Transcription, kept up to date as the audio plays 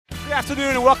afternoon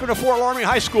and welcome to Fort Loramie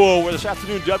High School, where this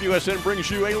afternoon WSN brings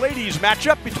you a ladies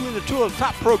matchup between the two of the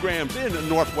top programs in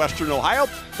northwestern Ohio.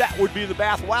 That would be the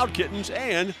Bath Wild Kittens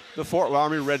and the Fort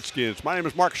Loramie Redskins. My name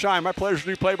is Mark Schein. My pleasure to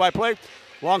do play-by-play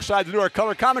alongside the new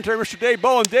color commentary, Mr. Dave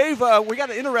Bowen. Dave, we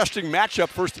got an interesting matchup.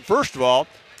 First of all,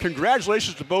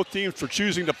 congratulations to both teams for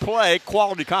choosing to play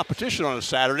quality competition on a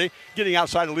Saturday, getting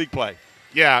outside of league play.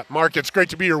 Yeah, Mark, it's great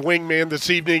to be your wingman this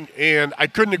evening, and I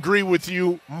couldn't agree with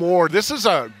you more. This is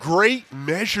a great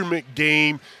measurement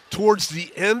game towards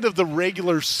the end of the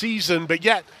regular season, but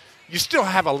yet you still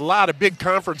have a lot of big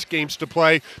conference games to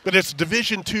play, but it's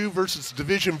Division II versus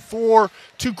Division IV,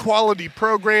 two quality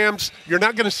programs. You're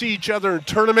not going to see each other in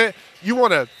tournament. You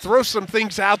want to throw some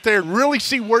things out there and really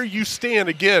see where you stand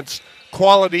against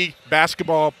quality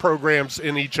basketball programs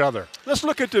in each other. Let's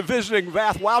look at the visiting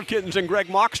Bath Wild Kittens and Greg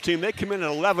Mock's team. They come in at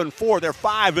 11-4. They're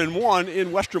 5-1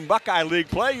 in Western Buckeye League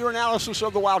play. Your analysis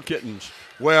of the Wild Kittens?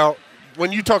 Well,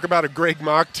 when you talk about a Greg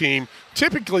Mock team,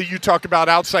 typically you talk about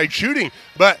outside shooting,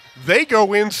 but they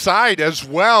go inside as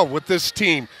well with this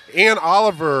team. Ann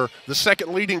Oliver, the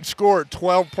second leading scorer at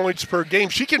 12 points per game.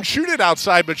 She can shoot it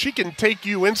outside, but she can take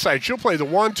you inside. She'll play the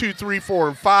 1, 2, 3, 4,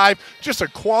 and 5. Just a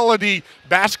quality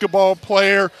basketball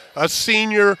player, a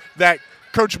senior that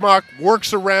Coach Mock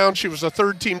works around. She was a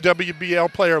third-team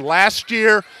WBL player last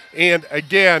year. And,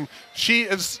 again, she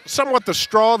is somewhat the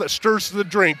straw that stirs the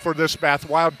drink for this Bath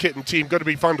Wild Kitten team. Going to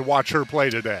be fun to watch her play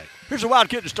today. Here's the Wild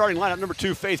Kitten starting lineup. Number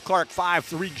 2, Faith Clark,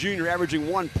 5'3" junior, averaging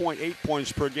 1.8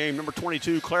 points per game. Number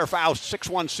 22, Claire Faust,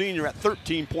 6'1" senior at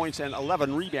 13 points and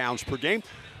 11 rebounds per game.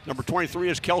 Number 23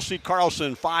 is Kelsey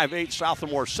Carlson, 5'8",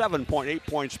 sophomore, 7.8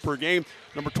 points per game.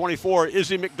 Number 24,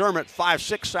 Izzy McDermott,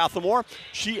 5'6", sophomore.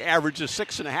 She averages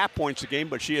 6.5 points a game,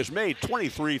 but she has made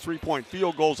 23 three-point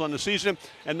field goals on the season.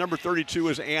 And number 32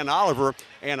 is Ann Oliver.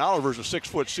 Ann Oliver is a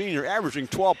 6-foot senior, averaging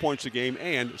 12 points a game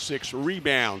and 6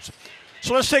 rebounds.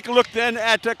 So let's take a look then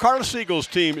at Carla Siegel's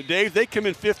team. Dave, they come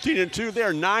in 15-2.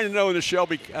 They're 9-0 in the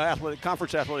Shelby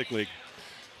Conference Athletic League.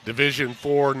 Division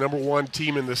IV, number 1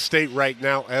 team in the state right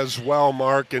now as well,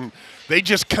 Mark. And they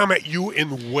just come at you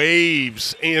in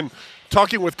waves. And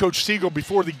talking with Coach Siegel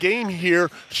before the game here,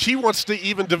 she wants to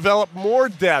even develop more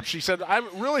depth. She said, I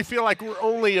really feel like we're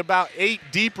only about 8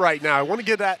 deep right now. I want to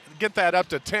get that up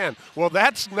to 10. Well,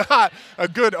 that's not a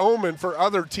good omen for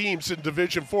other teams in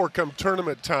Division IV come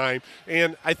tournament time.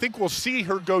 And I think we'll see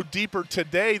her go deeper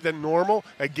today than normal,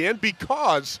 again,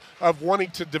 because of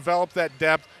wanting to develop that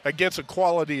depth against a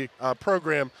quality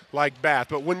program like Bath.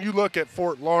 But when you look at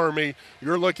Fort Loramie,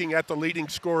 you're looking at the leading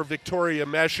scorer, Victoria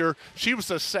Mesher. She was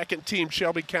the second team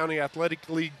Shelby County Athletic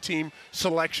League team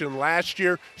selection last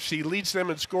year. She leads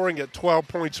them in scoring at 12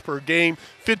 points per game,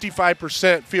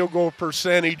 55% field goal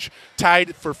percentage,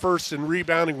 tied for first in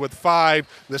rebounding with 5.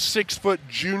 The 6-foot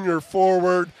junior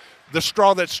forward, the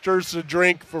straw that stirs the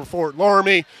drink for Fort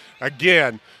Loramie.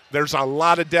 Again, there's a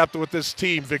lot of depth with this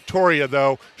team. Victoria,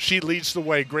 though, she leads the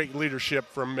way. Great leadership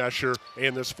from Mesher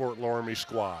and this Fort Loramie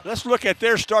squad. Let's look at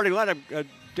their starting lineup.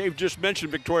 Dave just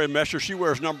mentioned Victoria Mesher. She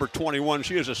wears number 21.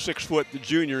 She is a 6-foot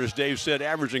junior, as Dave said,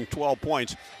 averaging 12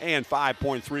 points and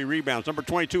 5.3 rebounds. Number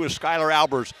 22 is Skylar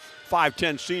Albers,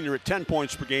 5'10" senior at 10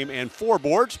 points per game and 4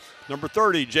 boards. Number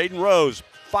 30, Jaden Rose,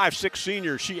 5'6"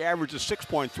 senior. She averages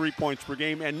 6.3 points per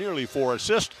game and nearly 4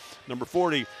 assists. Number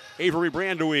 40, Avery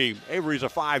Brandowie. Avery's a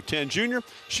 5'10" junior.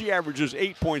 She averages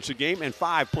 8 points a game and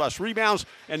 5+ rebounds.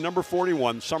 And number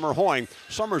 41, Summer Hoying.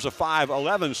 Summer's a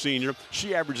 5'11" senior.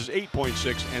 She averages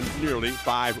 8.6 and nearly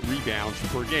 5 rebounds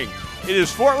per game. It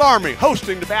is Fort Loramie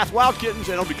hosting the Bath Wild Kittens,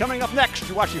 and it'll be coming up next.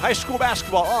 You're watching high school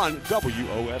basketball on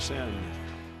WOSN.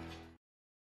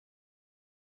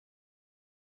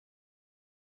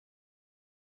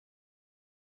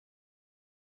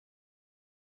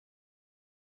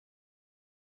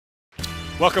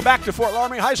 Welcome back to Fort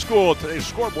Loramie High School. Today's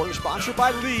scoreboard is sponsored by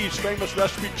Lee's Famous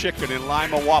Recipe Chicken in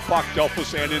Lima, Wapak,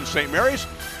 Delphos, and in St. Mary's.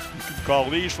 You can call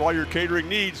Lee's for all your catering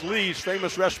needs. Lee's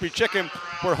Famous Recipe Chicken,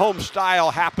 where home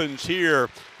style happens here.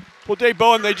 Well, Dave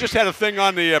Bowen, they just had a thing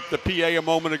on the PA a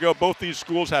moment ago. Both these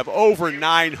schools have over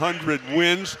 900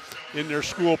 wins in their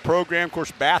school program. Of course,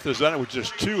 Bath has done it with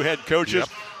just 2 head coaches. Yep.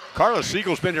 Carla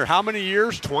Siegel's been here how many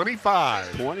years?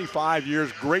 25. 25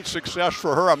 years. Great success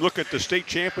for her. I'm looking at the state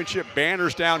championship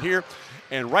banners down here.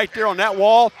 And right there on that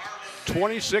wall,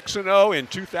 26-0 in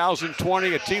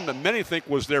 2020, a team that many think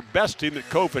was their best team that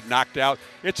COVID knocked out.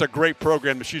 It's a great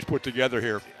program that she's put together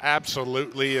here.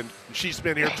 Absolutely, and she's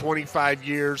been here 25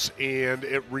 years, and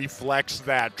it reflects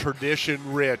that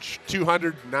tradition-rich 2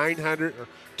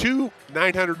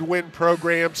 900-win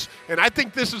programs. And I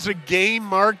think this is a game,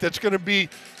 Mark, that's going to be,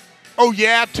 oh,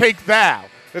 yeah, take that.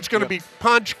 It's going to be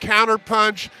punch, counter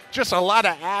punch, just a lot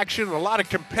of action, a lot of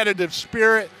competitive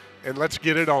spirit, and let's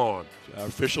get it on. Our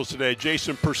officials today,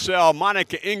 Jason Purcell,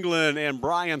 Monica England, and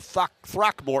Brian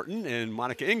Throckmorton. And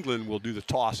Monica England will do the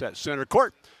toss at center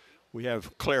court. We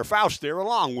have Claire Faust there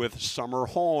along with Summer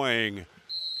Hoying.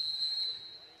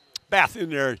 Bath in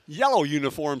their yellow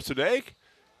uniforms today.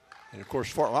 And, of course,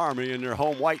 Fort Loramie in their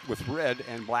home white with red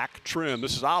and black trim.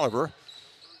 This is Oliver.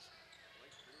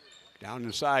 Down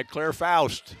inside, Claire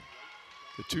Faust.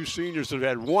 The two seniors have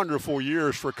had wonderful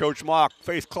years for Coach Mock.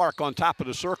 Faith Clark on top of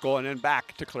the circle, and then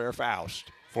back to Claire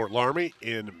Faust. Fort Loramie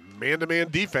in man-to-man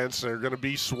defense. They're going to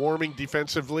be swarming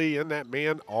defensively in that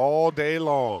man all day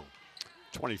long.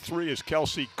 23 is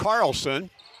Kelsey Carlson.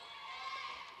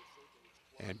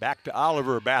 And back to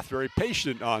Oliver. Bath very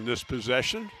patient on this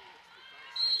possession.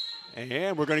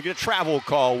 And we're going to get a travel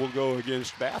call. We'll go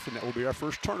against Bath, and that will be our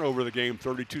first turnover of the game,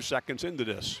 32 seconds into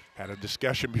this. Had a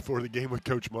discussion before the game with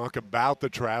Coach Mock about the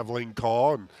traveling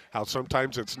call and how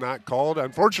sometimes it's not called.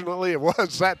 Unfortunately, it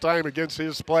was that time against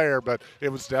his player, but it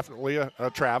was definitely a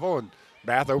travel, and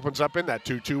Bath opens up in that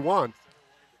 2-2-1.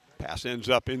 Pass ends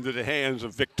up into the hands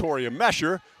of Victoria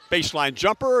Mesher. Baseline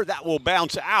jumper, that will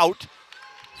bounce out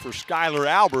for Skylar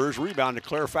Albers. Rebound to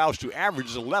Claire Faust, who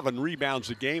averages 11 rebounds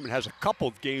a game and has a couple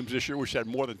of games this year which had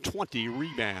more than 20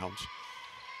 rebounds.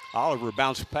 Oliver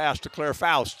bounces pass to Claire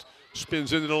Faust.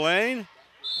 Spins into the lane.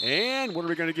 And what are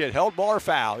we going to get? Held ball or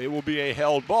foul? It will be a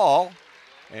held ball,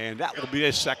 and that will be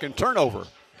a second turnover.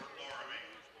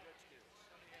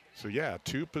 So, yeah,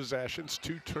 2 possessions,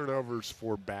 2 turnovers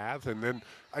for Bath. And then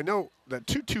I know that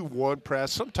 2-2-1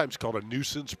 press, sometimes called a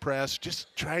nuisance press,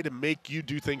 just try to make you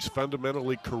do things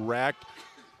fundamentally correct.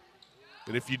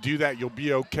 And if you do that, you'll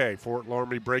be okay. Fort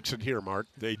Loramie breaks it here, Mark.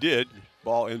 They did.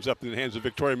 Ball ends up in the hands of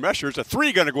Victoria Mesher. It's a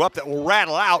 3 going to go up that will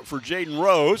rattle out for Jaden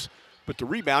Rose. But the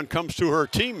rebound comes to her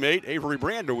teammate, Avery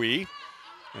Brandewie.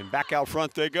 And back out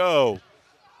front they go.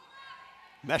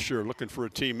 Mesher looking for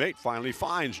a teammate, finally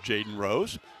finds Jaden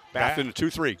Rose. Bath in a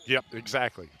 2-3. Yep,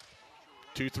 exactly.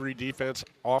 2-3 defense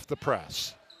off the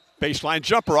press. Baseline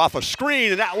jumper off a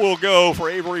screen, and that will go for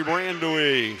Avery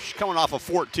Brandewie. She's coming off a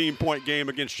 14-point game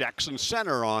against Jackson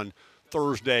Center on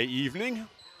Thursday evening.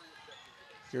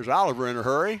 Here's Oliver in a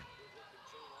hurry.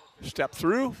 Step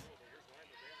through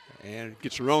and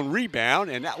gets her own rebound,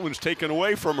 and that one's taken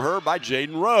away from her by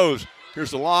Jaden Rose.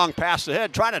 Here's the long pass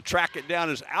ahead, trying to track it down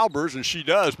as Albers, and she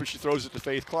does, but she throws it to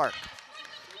Faith Clark.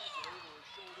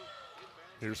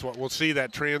 Here's what we'll see,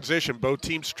 that transition. Both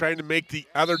teams trying to make the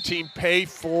other team pay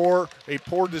for a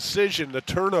poor decision, the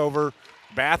turnover.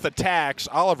 Bath attacks.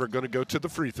 Oliver going to go to the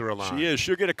free throw line. She is.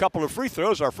 She'll get a couple of free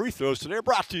throws. Our free throws today are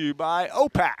brought to you by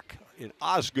OPAC in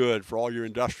Osgood. For all your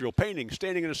industrial painting,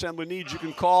 staining, and assembly needs, you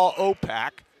can call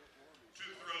OPAC.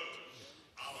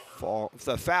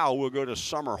 The foul will go to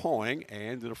Summer Hoying,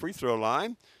 and to the free throw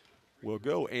line will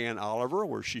go Ann Oliver,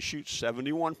 where she shoots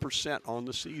 71% on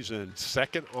the season.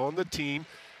 Second on the team.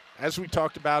 As we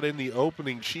talked about in the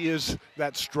opening, she is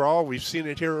that straw. We've seen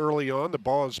it here early on. The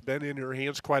ball has been in her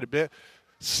hands quite a bit.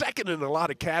 Second in a lot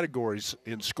of categories,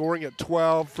 in scoring at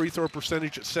 12, free throw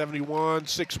percentage at 71,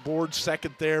 6 boards,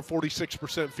 second there,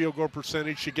 46% field goal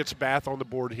percentage. She gets Bath on the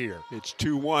board here. It's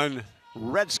 2-1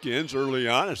 Redskins early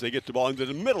on as they get the ball into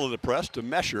the middle of the press to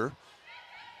Mesher.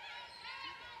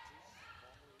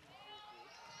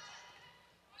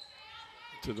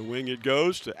 To the wing it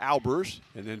goes to Albers,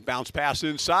 and then bounce pass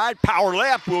inside. Power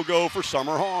layup will go for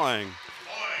Summer Hoying.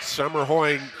 Summer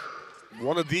Hoying,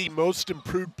 one of the most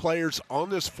improved players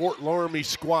on this Fort Loramie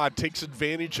squad, takes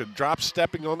advantage of drop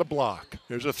stepping on the block.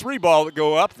 There's a 3 ball that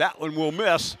go up. That one will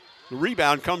miss. The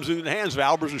rebound comes into the hands of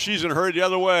Albers, and she's in a hurry the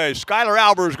other way. Skylar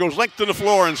Albers goes length to the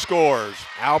floor and scores.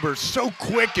 Albers so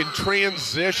quick in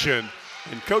transition.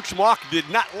 And Coach Mock did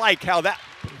not like how that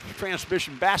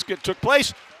transmission basket took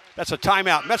place. That's a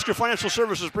timeout. Metzger Financial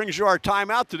Services brings you our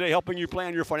timeout today, helping you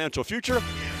plan your financial future.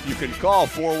 You can call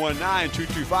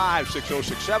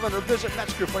 419-225-6067 or visit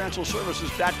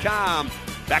MetzgerFinancialServices.com.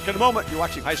 Back in a moment. You're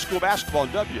watching high school basketball on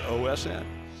WOSN.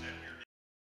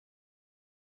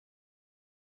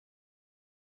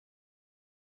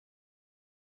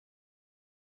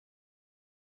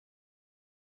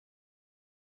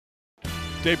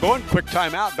 Dave Bowen, quick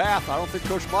timeout. Bath. I don't think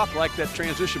Coach Mock liked that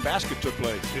transition basket took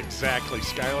place. Exactly.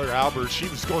 Skylar Albers, she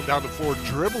was going down the floor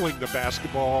dribbling the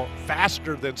basketball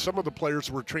faster than some of the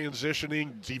players were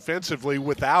transitioning defensively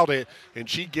without it, and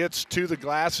she gets to the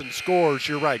glass and scores.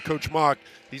 You're right. Coach Mock,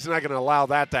 he's not going to allow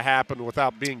that to happen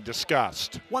without being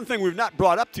discussed. One thing we've not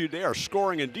brought up to you today are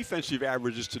scoring and defensive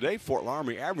averages today. Fort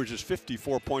Loramie averages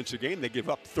 54 points a game. They give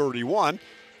up 31.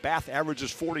 Bath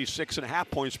averages 46.5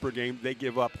 points per game. They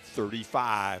give up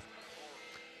 35.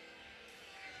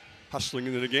 Hustling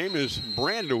into the game is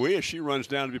Brandewie as she runs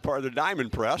down to be part of the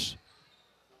diamond press.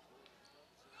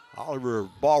 Oliver,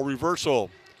 ball reversal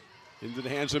into the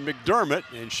hands of McDermott,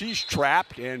 and she's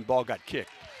trapped, and ball got kicked.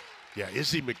 Yeah,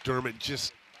 Izzy McDermott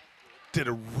just did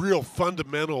a real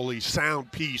fundamentally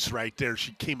sound piece right there.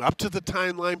 She came up to the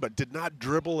timeline but did not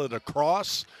dribble it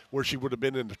across where she would have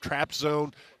been in the trap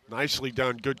zone. Nicely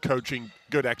done, good coaching,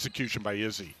 good execution by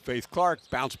Izzy. Faith Clark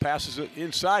bounce passes it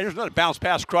inside. Here's another bounce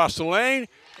pass across the lane,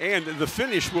 and the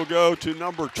finish will go to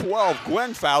number 12,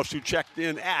 Gwen Faust, who checked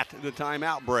in at the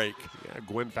timeout break. Yeah,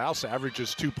 Gwen Faust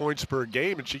averages 2 points per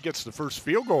game, and she gets the first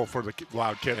field goal for the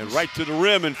Wildcats. And right to the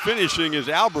rim and finishing is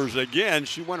Albers again.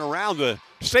 She went around the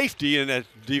safety in that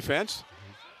defense.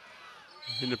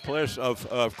 In the place of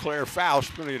Claire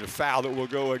Faust, going to get a foul that will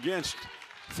go against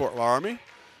Fort Loramie.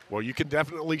 Well, you can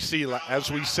definitely see,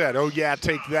 as we said, oh, yeah,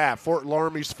 take that. Fort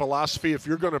Loramie's philosophy, if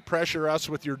you're going to pressure us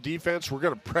with your defense, we're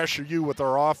going to pressure you with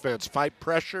our offense. Fight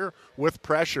pressure with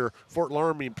pressure. Fort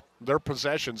Loramie, their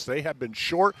possessions, they have been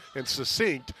short and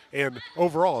succinct and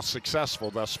overall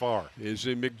successful thus far. Is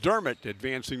McDermott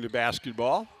advancing the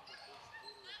basketball.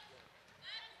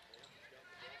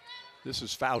 This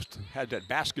is Faust. Had that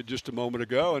basket just a moment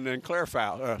ago, and then Claire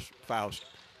Faust.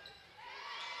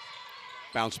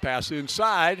 Bounce pass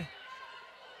inside.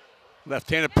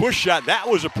 Left-handed push shot. That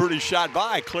was a pretty shot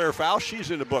by Claire Faust.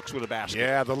 She's in the books with a basket.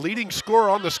 Yeah, the leading scorer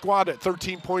on the squad at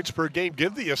 13 points per game.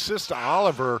 Give the assist to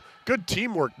Oliver. Good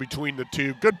teamwork between the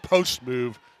two. Good post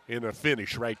move and a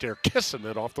finish right there, kissing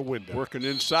it off the window. Working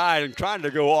inside and trying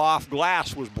to go off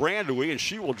glass was Brandewie, and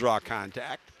she will draw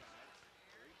contact.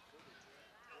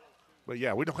 But,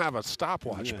 yeah, we don't have a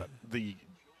stopwatch, but the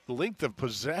length of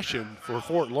possession for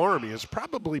Fort Loramie has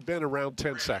probably been around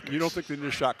 10 seconds. You don't think they need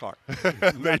a shot clock?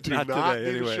 They do not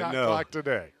today, need a shot clock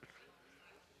today.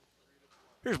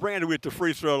 Here's Brandewie at the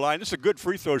free throw line. This is a good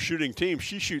free throw shooting team.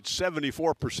 She shoots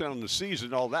 74% on the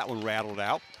season. All that one rattled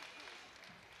out.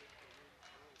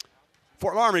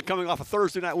 Fort Loramie coming off a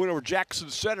Thursday night win over Jackson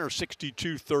Center,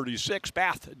 62-36.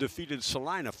 Bath defeated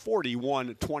Salina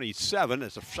 41-27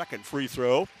 as a second free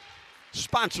throw.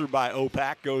 Sponsored by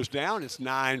OPAC goes down. It's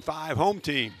 9-5 home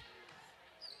team.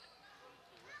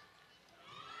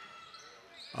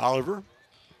 Oliver,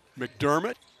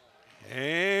 McDermott,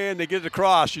 and they get it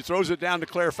across. She throws it down to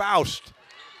Claire Faust.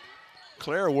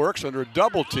 Claire works under a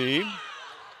double team.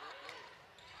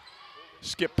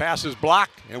 Skip pass is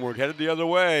blocked, and we're headed the other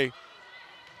way.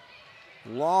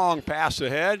 Long pass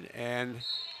ahead, and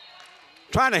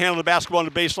trying to handle the basketball on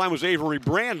the baseline was Avery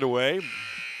Brandewie.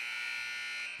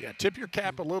 Yeah, tip your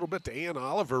cap a little bit to Ann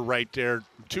Oliver right there.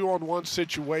 2-on-1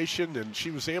 situation, and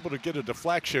she was able to get a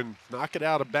deflection, knock it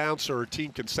out of bounds so her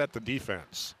team can set the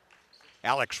defense.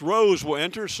 Alex Rose will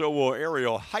enter, so will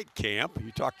Ariel Heitkamp.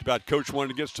 You talked about Coach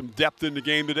wanting to get some depth in the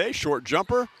game today. Short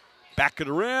jumper, back of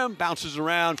the rim, bounces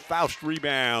around, Faust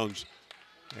rebounds.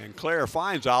 And Claire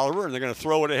finds Oliver, and they're going to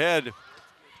throw it ahead.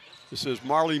 This is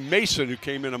Marley Mason, who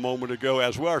came in a moment ago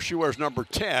as well. She wears number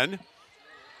 10.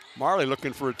 Marley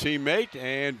looking for a teammate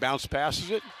and bounce passes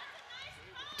it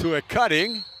to a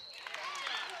cutting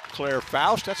Claire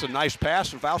Faust. That's a nice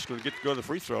pass, and Faust going to get to go to the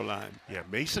free throw line. Yeah,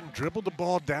 Mason dribbled the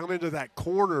ball down into that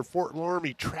corner. Fort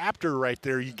Loramie trapped her right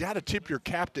there. You got to tip your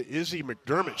cap to Izzy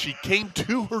McDermott. She came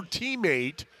to her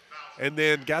teammate and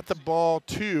then got the ball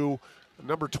to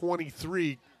number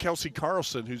 23, Kelsey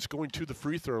Carlson, who's going to the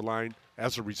free throw line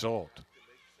as a result.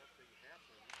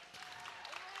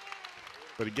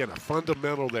 But again, a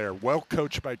fundamental there. Well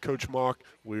coached by Coach Mock.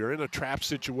 We are in a trap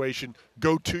situation.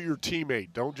 Go to your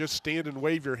teammate. Don't just stand and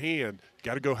wave your hand.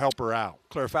 Got to go help her out.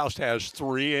 Claire Faust has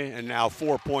 3 and now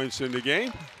 4 points in the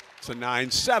game. It's a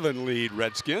 9-7 lead,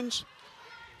 Redskins.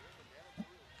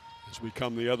 As we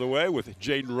come the other way with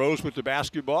Jaden Rose with the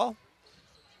basketball.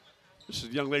 This is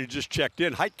the young lady just checked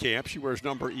in, Heitkamp. She wears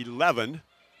number 11.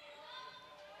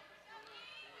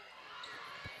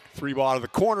 Three ball out of the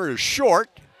corner is short.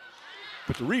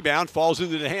 But the rebound falls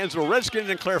into the hands of a Redskin,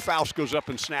 and Claire Faust goes up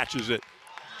and snatches it.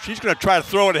 She's going to try to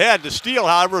throw it ahead. The steal,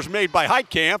 however, is made by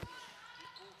Heitkamp.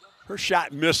 Her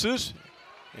shot misses,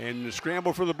 and the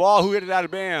scramble for the ball. Who hit it out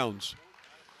of bounds?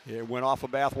 It went off a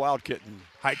Bath Wildkitten.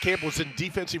 Heitkamp was in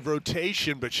defensive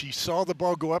rotation, but she saw the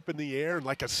ball go up in the air, and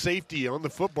like a safety on the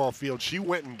football field, she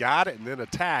went and got it and then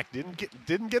attacked.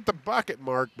 Didn't get the bucket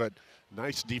mark, but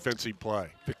nice defensive play.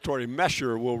 Victoria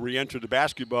Mesher will re-enter the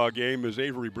basketball game as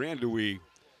Avery Brandewie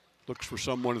looks for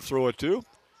someone to throw it to.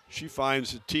 She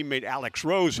finds teammate Alex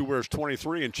Rose, who wears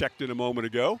 23 and checked in a moment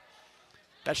ago.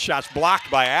 That shot's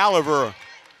blocked by Oliver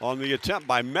on the attempt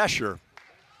by Mesher.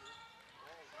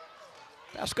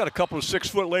 That's got a couple of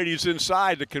 6-foot ladies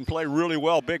inside that can play really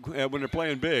well big when they're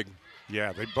playing big.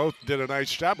 Yeah, they both did a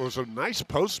nice job. It was a nice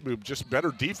post move, just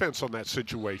better defense on that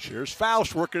situation. Here's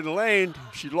Faust working the lane.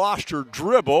 She lost her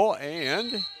dribble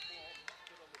and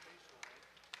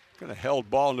kind of held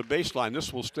ball in the baseline.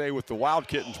 This will stay with the Wild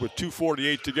Kittens with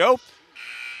 2:48 to go.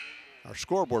 Our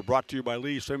scoreboard brought to you by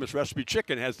Lee's Famous Recipe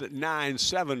Chicken has it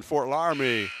 9-7 Fort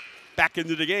Loramie. Back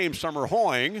into the game, Summer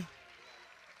Hoying.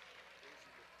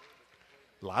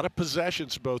 A lot of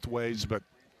possessions both ways, but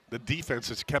the defense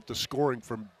has kept the scoring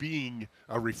from being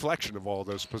a reflection of all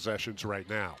those possessions right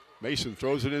now. Mason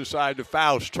throws it inside to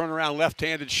Faust. Turnaround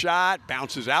left-handed shot.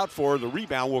 Bounces out for her. The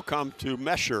rebound will come to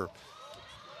Mesher.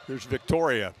 Here's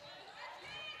Victoria.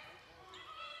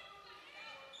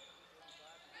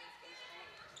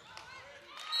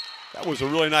 That was a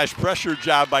really nice pressure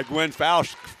job by Gwen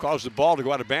Faust. Caused the ball to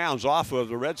go out of bounds off of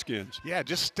the Redskins. Yeah,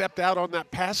 just stepped out on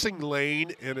that passing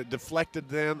lane, and it deflected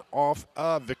then off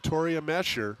of Victoria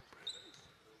Mesher.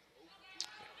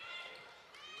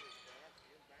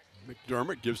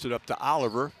 McDermott gives it up to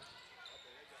Oliver.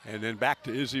 And then back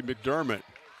to Izzy McDermott.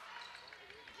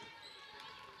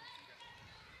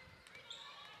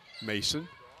 Mason,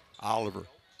 Oliver.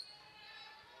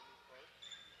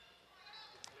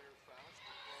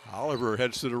 Oliver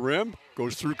heads to the rim,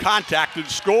 goes through contact and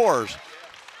scores.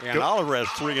 And Oliver has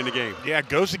 3 in the game. Yeah,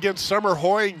 goes against Summer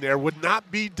Hoying there. Would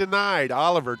not be denied.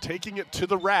 Oliver taking it to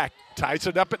the rack. Ties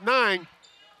it up at 9.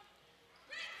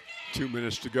 2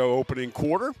 minutes to go, opening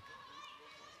quarter.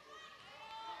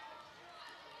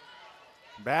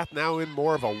 Bath now in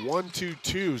more of a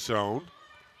 1-2-2 zone.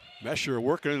 Mesher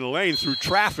working in the lane through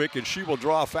traffic, and she will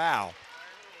draw a foul.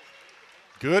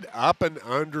 Good up and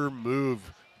under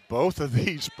move. Both of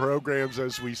these programs,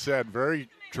 as we said, very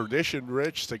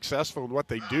tradition-rich, successful in what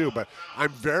they do, but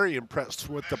I'm very impressed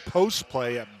with the post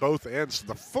play at both ends.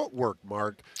 The footwork,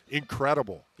 Mark,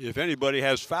 incredible. If anybody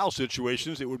has foul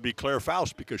situations, it would be Claire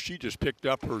Faust because she just picked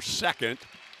up her second.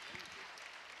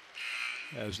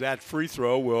 As that free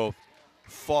throw will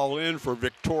fall in for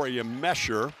Victoria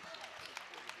Mesher.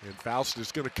 And Faust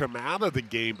is going to come out of the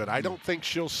game, but I don't think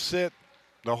she'll sit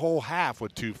the whole half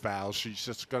with 2 fouls. She's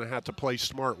just going to have to play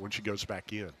smart when she goes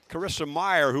back in. Carissa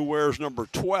Meyer, who wears number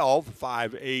 12,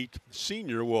 5'8",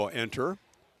 senior, will enter.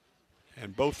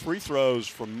 And both free throws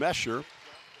from Mesher.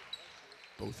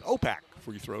 Both OPAC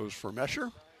free throws for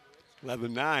Mesher.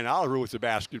 11-9, Oliver with the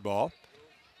basketball.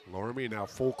 Loramie now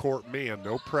full court man,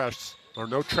 no press or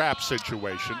no trap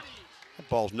situation. That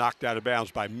ball's knocked out of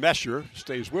bounds by Mesher.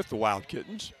 Stays with the Wild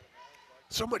Kittens.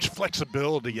 So much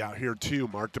flexibility out here too,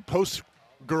 Mark. The post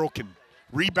girl can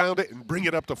rebound it and bring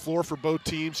it up the floor for both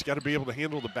teams. You got to be able to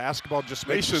handle the basketball. Just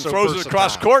Mason so throws versatile. it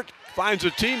across court, finds a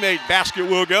teammate. Basket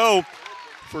will go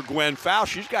for Gwen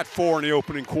Faust. She's got 4 in the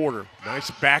opening quarter.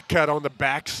 Nice back cut on the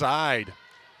backside.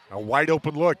 A wide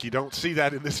open look. You don't see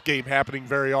that in this game happening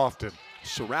very often.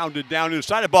 Surrounded down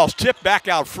inside. The ball's tipped back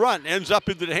out front. Ends up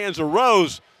into the hands of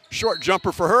Rose. Short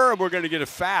jumper for her, and we're going to get a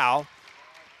foul.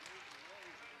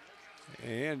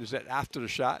 And is that after the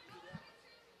shot?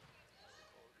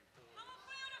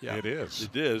 Yeah, it is.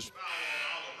 It is.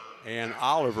 And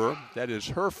Oliver, that is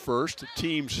her first, the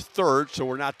team's third, so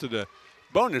we're not to the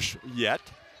bonus yet.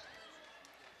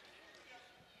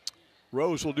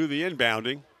 Rose will do the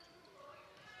inbounding.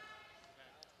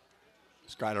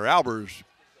 Skylar Albers.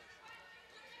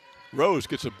 Rose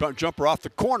gets a jumper off the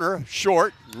corner,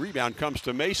 short. Rebound comes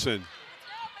to Mason.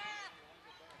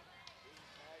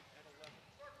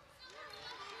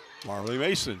 Marley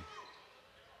Mason.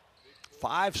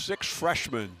 5'6"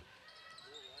 freshman.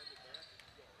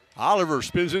 Oliver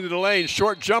spins into the lane.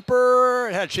 Short jumper.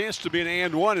 Had a chance to be an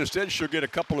and one. Instead, she'll get a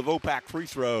couple of OPAC free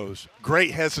throws. Great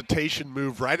hesitation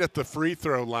move right at the free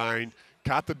throw line.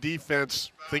 Caught the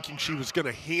defense thinking she was going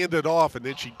to hand it off, and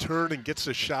then she turned and gets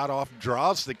the shot off,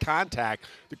 draws the contact.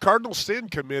 The cardinal sin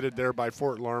committed there by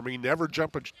Fort Loramie. Never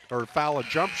foul a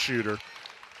jump shooter.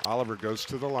 Oliver goes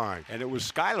to the line. And it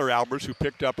was Skylar Albers who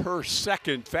picked up her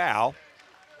second foul.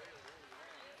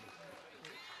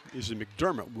 Izzy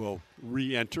McDermott will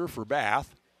re-enter for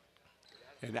Bath.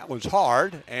 And that one's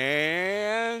hard.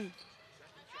 And,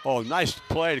 oh, nice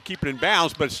play to keep it in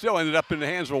bounds, but it still ended up in the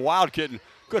hands of a Wild Kitten.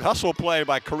 Good hustle play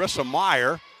by Carissa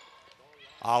Meyer.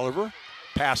 Oliver,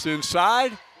 pass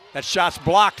inside. That shot's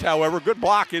blocked, however. Good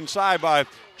block inside by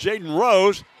Jaden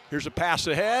Rose. Here's a pass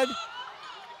ahead.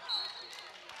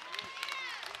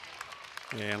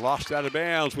 And lost out of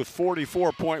bounds with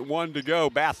 44.1 to go.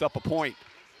 Bath up a point.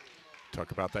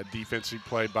 Talk about that defensive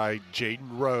play by Jaden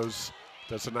Rose.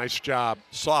 Does a nice job.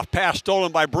 Soft pass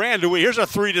stolen by Brandewy. Here's a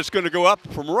three that's going to go up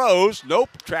from Rose. Nope.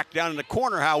 Tracked down in the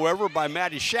corner, however, by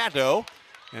Maddie Chateau.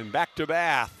 And back to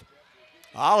Bath.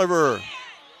 Oliver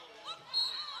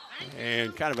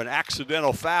And kind of an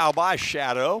accidental foul by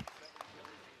Shadow.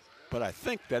 But I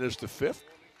think that is the 5th,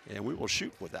 and we will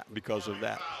shoot with that because of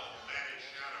that.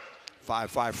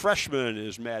 5'5" freshman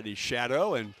is Maddie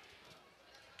Shadow, and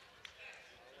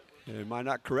am I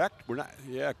not correct? We're not.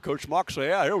 Yeah, Coach Moxley.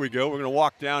 Yeah, here we go. We're going to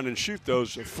walk down and shoot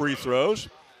those free throws.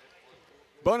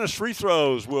 Bonus free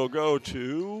throws will go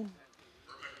to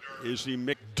Izzy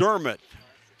McDermott.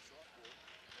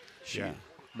 Yeah,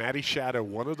 Maddie Shadow,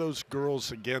 one of those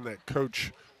girls, again, that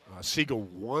Coach Siegel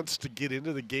wants to get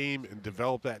into the game and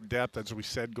develop that depth, as we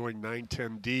said, going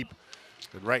 9-10 deep.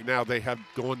 And right now they have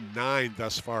gone 9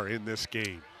 thus far in this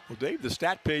game. Well, Dave, the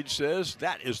stat page says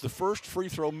that is the first free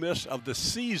throw miss of the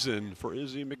season for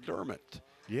Izzy McDermott.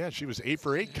 Yeah, she was 8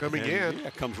 for 8 coming in.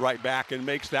 Yeah, comes right back and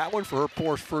makes that one for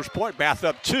her first point. Bath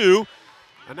up 2.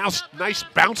 And now nice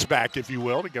bounce back, if you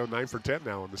will, to go 9 for 10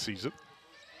 now in the season.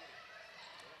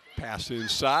 Pass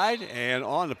inside, and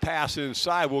on the pass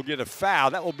inside, we'll get a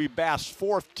foul. That will be Bath's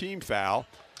 4th team foul,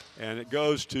 and it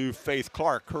goes to Faith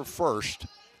Clark, her first.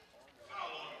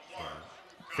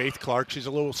 Faith Clark, she's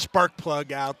a little spark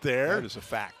plug out there. That is a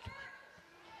fact.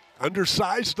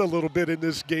 Undersized a little bit in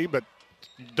this game, but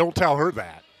don't tell her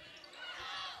that.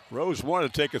 Rose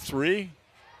wanted to take a 3,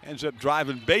 ends up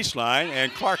driving baseline,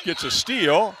 and Clark gets a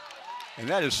steal. And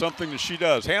that is something that she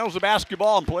does. Handles the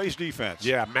basketball and plays defense.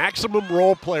 Yeah, maximum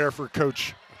role player for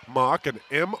Coach Mock, an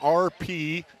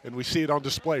MRP, and we see it on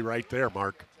display right there,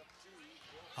 Mark.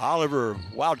 Oliver,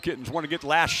 Wild Kittens want to get the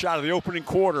last shot of the opening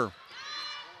quarter.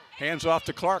 Hands off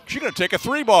to Clark. She's going to take a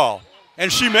 3 ball,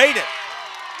 and she made it.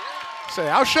 Say,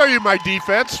 I'll show you my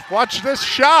defense. Watch this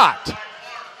shot.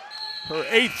 Her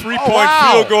 8th three-point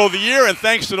field goal of the year, and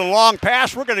thanks to the long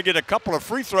pass, we're going to get a couple of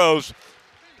free throws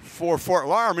for Fort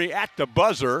Loramie at the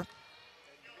buzzer.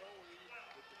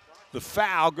 The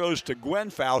foul goes to Gwen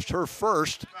Faust, her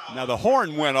first. Now the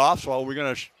horn went off, so are we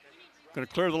going to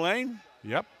clear the lane?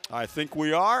 Yep. I think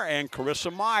we are, and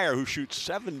Carissa Meyer, who shoots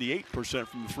 78%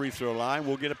 from the free throw line,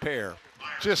 will get a pair.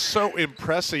 Just so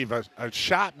impressive, a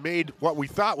shot made what we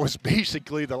thought was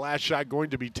basically the last shot going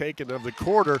to be taken of the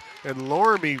quarter, and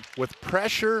Loramie with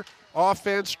pressure,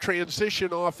 offense,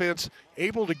 transition offense,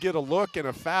 able to get a look and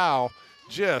a foul,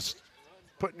 just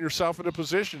putting yourself in a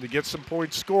position to get some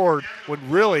points scored when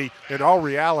really, in all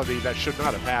reality, that should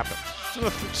not have happened. So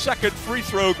the second free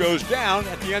throw goes down.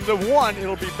 At the end of 1,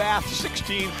 it'll be Bath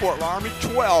 16, Fort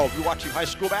Loramie 12. You're watching high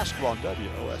school basketball on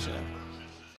WOSN.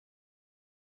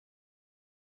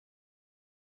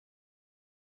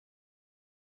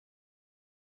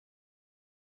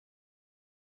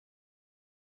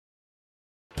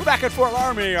 We're back at Fort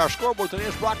Loramie. Our scoreboard today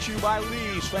is brought to you by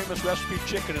Lee's Famous Recipe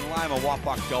Chicken in Lima,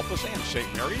 Wapak, Delphus, and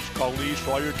St. Mary's. Call Lee's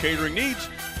for all your catering needs.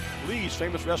 Lee's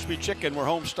Famous Recipe Chicken, where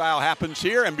home style happens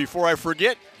here. And before I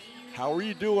forget, how are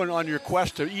you doing on your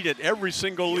quest to eat at every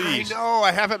single Lee's? I know,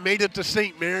 I haven't made it to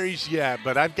St. Mary's yet,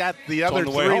 but I've got the other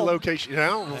 3 locations. You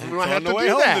know, I have to do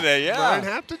that. Today, yeah. I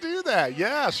have to do that.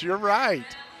 Yes, you're right.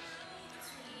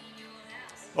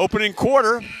 Opening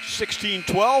quarter,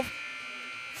 16-12.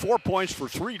 4 points for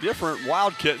 3 different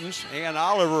Wild Kittens. Ann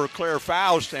Oliver, Claire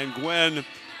Faust, and Gwen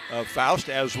Faust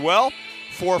as well.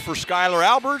 4 for Skylar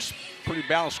Alberts. Pretty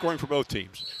balanced scoring for both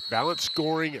teams. Balanced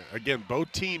scoring. Again,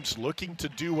 both teams looking to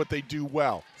do what they do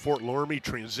well. Fort Loramie,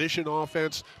 transition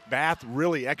offense. Bath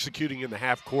really executing in the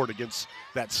half court against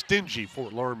that stingy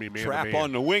Fort Loramie man. Trap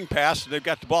on the wing pass. They've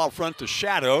got the ball in front to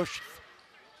Shadow.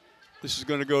 This is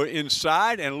going to go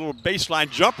inside, and a little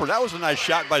baseline jumper. That was a nice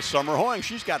shot by Summer Hoying.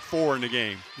 She's got 4 in the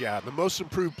game. Yeah, the most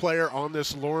improved player on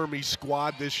this Loramie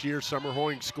squad this year, Summer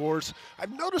Hoying scores.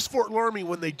 I've noticed Fort Loramie,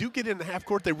 when they do get in the half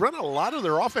court, they run a lot of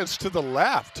their offense to the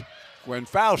left. Gwen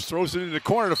Faust throws it in the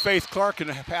corner to Faith Clark, and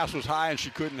the pass was high, and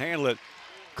she couldn't handle it.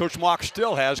 Coach Mock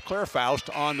still has Claire Faust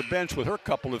on the bench with her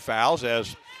couple of fouls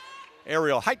as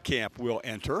Ariel Heitkamp will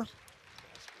enter.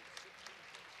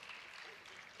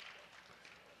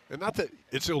 And not that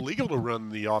it's illegal to run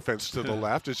the offense to the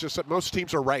left. It's just that most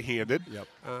teams are right-handed. Yep.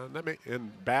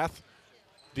 And Bath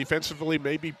defensively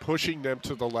may be pushing them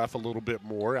to the left a little bit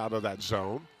more out of that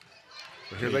zone.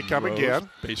 But here they come again.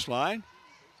 Baseline.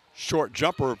 Short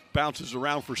jumper bounces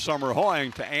around for Summer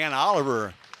Hoying to Ann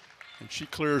Oliver. And she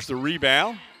clears the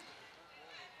rebound.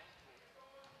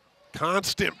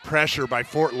 Constant pressure by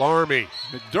Fort Loramie.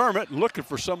 McDermott looking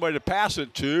for somebody to pass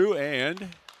it to, and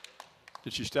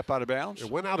did she step out of bounds?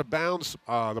 It went out of bounds.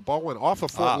 The ball went off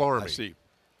of Fort Loramie. I see.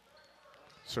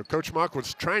 So Coach Mock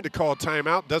was trying to call a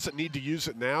timeout. Doesn't need to use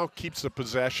it now. Keeps the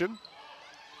possession.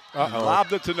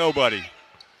 Lobbed it to nobody.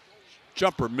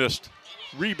 Jumper missed.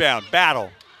 Rebound,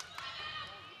 battle.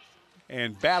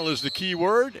 And battle is the key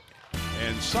word.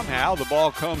 And somehow the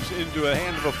ball comes into the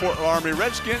hand of a Fort Loramie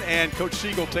Redskin, and Coach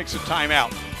Siegel takes a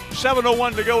timeout.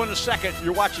 7:01 to go in the second.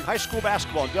 You're watching high school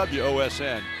basketball on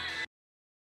WOSN.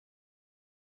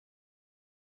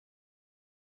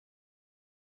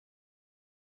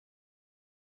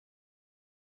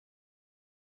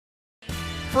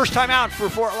 First timeout for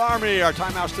Fort Loramie. Our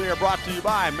timeouts today are brought to you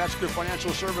by Metzger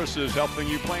Financial Services, helping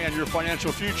you plan your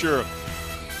financial future.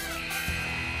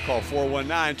 Call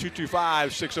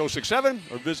 419-225-6067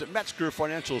 or visit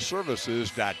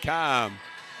MetzgerFinancialServices.com.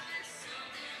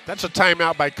 That's a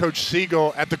timeout by Coach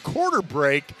Siegel. At the quarter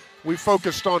break, we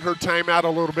focused on her timeout a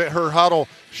little bit, her huddle.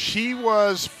 She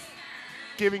was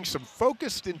giving some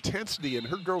focused intensity, and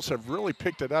her girls have really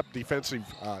picked it up defensively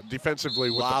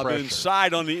with the pressure.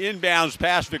 Inside on the inbounds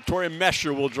pass. Victoria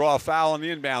Mesher will draw a foul on the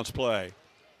inbounds play.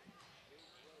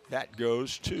 That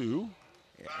goes to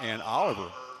Ann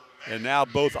Oliver. And now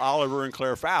both Oliver and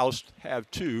Claire Faust have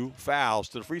 2 fouls.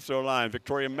 To the free throw line,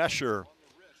 Victoria Mesher.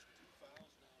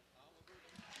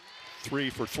 3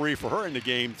 for 3 for her in the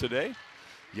game today.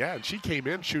 Yeah, and she came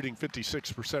in shooting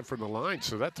 56% from the line,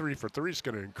 so that 3 for 3 is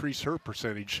going to increase her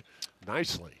percentage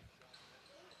nicely.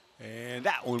 And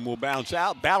that one will bounce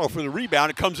out. Battle for the rebound.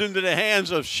 It comes into the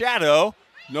hands of Shadow.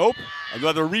 Nope.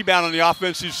 Another rebound on the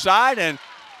offensive side, and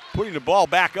putting the ball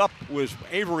back up was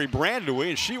Avery Brandaway,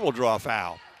 and she will draw a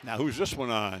foul. Now, who's this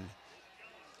one on?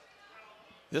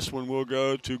 This one will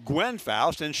go to Gwen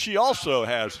Faust, and she also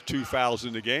has 2 fouls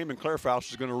in the game, and Claire Faust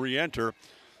is going to re-enter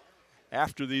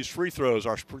after these free throws.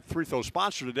 Our free throw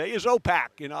sponsor today is OPAC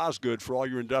in Osgood. For all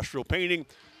your industrial painting,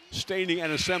 staining,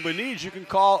 and assembly needs, you can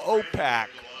call OPAC.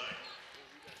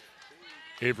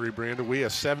 Avery Brandaway, a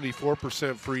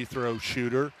 74% free throw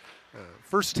shooter.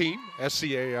 First team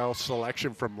SCAL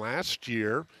selection from last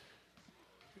year.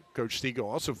 Coach Siegel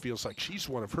also feels like she's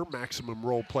one of her maximum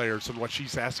role players in what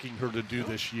she's asking her to do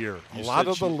this year. A lot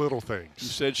of the little things. You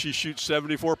said she shoots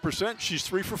 74%. She's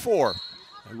 3 for 4.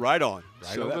 Right on.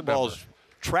 So that ball's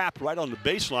trapped right on the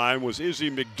baseline was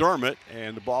Izzy McDermott,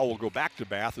 and the ball will go back to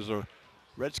Bath as a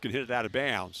Redskin hit it out of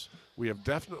bounds. We have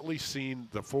definitely seen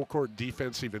the full court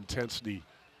defensive intensity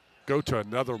go to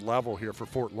another level here for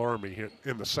Fort Loramie here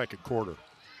in the second quarter.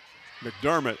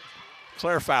 McDermott,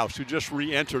 Claire Faust, who just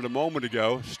re-entered a moment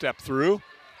ago, stepped through.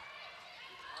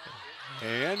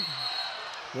 And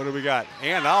what do we got?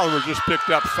 Ann Oliver just picked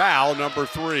up foul number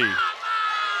 3.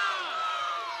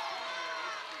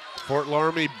 Fort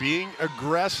Loramie being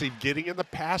aggressive, getting in the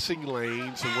passing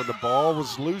lanes, and when the ball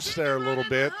was loose there a little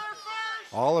bit,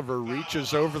 Oliver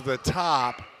reaches over the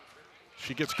top.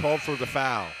 She gets called for the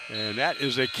foul. And that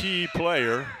is a key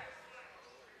player.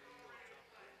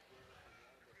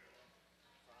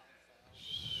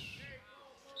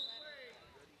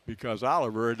 Because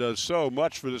Oliver does so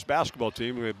much for this basketball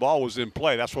team. The ball was in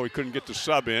play. That's why we couldn't get the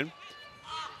sub in.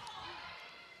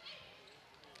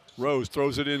 Rose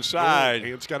throws it inside.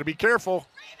 Hand's got to be careful.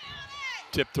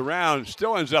 Tipped around.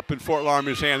 Still ends up in Fort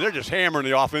Loramie's hand. They're just hammering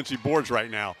the offensive boards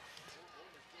right now.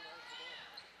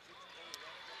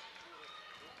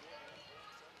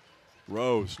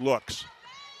 Rose looks.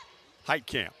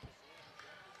 Heitkamp.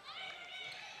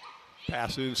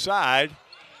 Pass inside.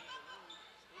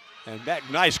 And that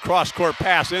nice cross-court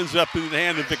pass ends up in the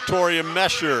hand of Victoria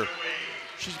Mesher.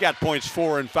 She's got points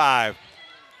 4 and 5.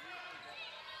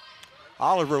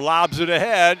 Oliver lobs it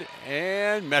ahead,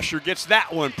 and Mesher gets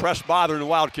that one. Press bothering the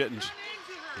Wild Kittens.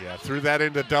 Yeah, threw that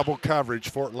into double coverage.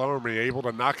 Fort Loramie able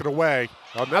to knock it away.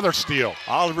 Another steal.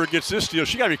 Oliver gets this steal.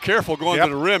 She got to be careful going to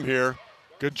the rim here.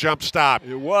 Good jump stop.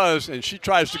 It was, and she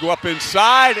tries to go up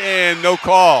inside, and no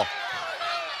call.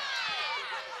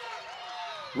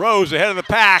 Rose ahead of the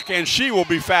pack, and she will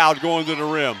be fouled going to the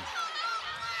rim.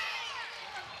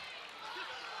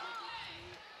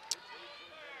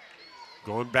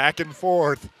 Going back and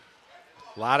forth.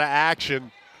 A lot of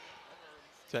action.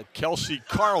 That Kelsey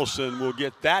Carlson will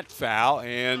get that foul,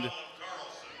 and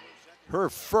her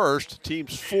first,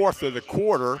 team's 4th of the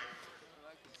quarter.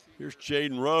 Here's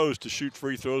Jaden Rose to shoot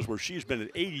free throws where she's been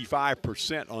at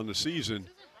 85% on the season.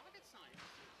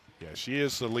 Yeah, she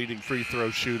is the leading free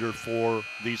throw shooter for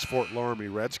these Fort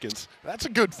Loramie Redskins. That's a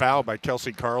good foul by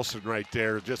Kelsey Carlson right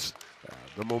there. Just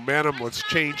the momentum was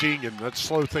changing, and let's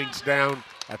slow things down.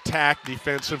 Attack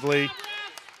defensively.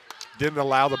 Didn't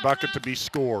allow the bucket to be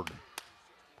scored.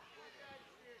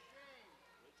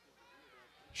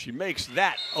 She makes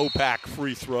that OPAC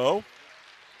free throw.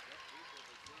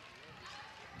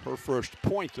 Her first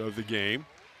point of the game.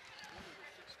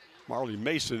 Marley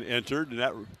Mason entered, and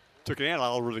that took an out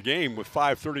over the game with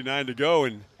 5:39 to go.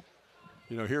 And,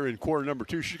 you know, here in quarter number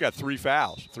 2, she's got 3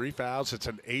 fouls. 3 fouls. It's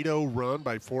an 8-0 run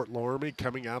by Fort Loramie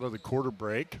coming out of the quarter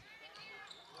break.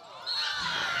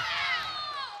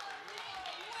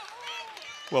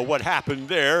 Well, what happened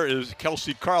there is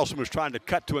Kelsey Carlson was trying to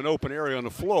cut to an open area on the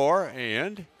floor,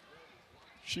 and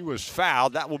she was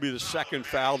fouled. That will be the second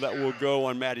foul that will go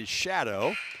on Maddie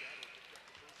Shadow.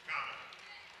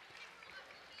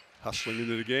 Hustling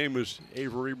into the game was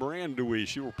Avery Brandewie.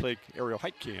 She will take Ariel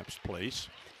Heitkamp's place.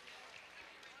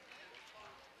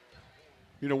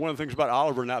 You know, one of the things about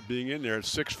Oliver not being in there, at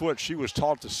 6 foot, she was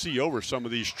taught to see over some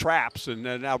of these traps and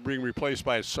then now being replaced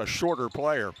by a shorter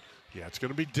player. Yeah, it's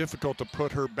going to be difficult to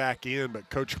put her back in, but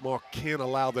Coach Mock can't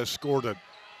allow this score to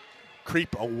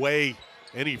creep away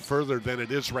any further than it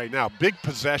is right now. Big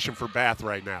possession for Bath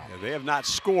right now. Yeah, they have not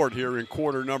scored here in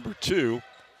quarter number 2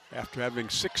 after having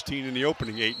 16 in the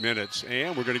opening 8 minutes.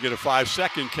 And we're going to get a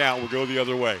 5-second count. We'll go the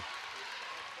other way.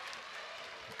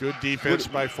 Good defense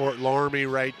by Fort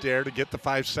Loramie right there to get the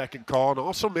 5-second call, and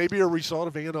also maybe a result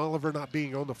of Ann Oliver not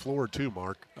being on the floor too,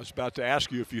 Mark. I was about to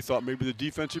ask you if you thought maybe the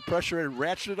defensive pressure had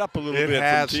ratcheted up a little bit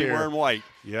has from Team here. wearing white.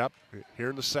 Yep,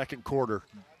 here in the second quarter.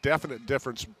 Definite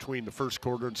difference between the first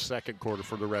quarter and second quarter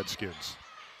for the Redskins.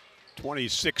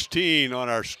 2016 on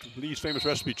our Lee's Famous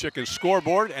Recipe Chicken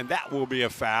scoreboard, and that will be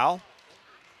a foul.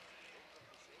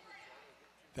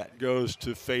 That goes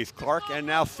to Faith Clark, and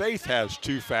now Faith has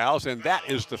 2 fouls, and that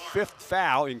is the 5th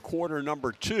foul in quarter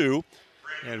number 2.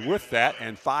 And with that,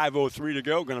 and 5:03 to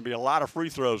go, going to be a lot of free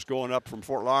throws going up from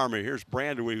Fort Loramie. Here's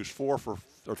Brandewie, who's 3 for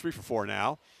 4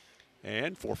 now,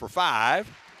 and 4 for 5.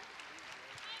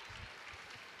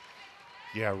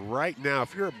 Yeah, right now,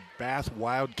 if you're a Bath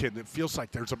Wildcat, it feels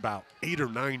like there's about 8 or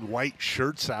 9 white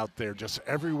shirts out there. Just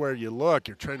everywhere you look,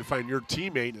 you're trying to find your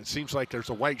teammate, and it seems like there's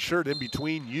a white shirt in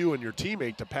between you and your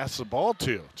teammate to pass the ball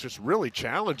to. It's just really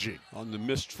challenging. On the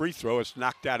missed free throw, it's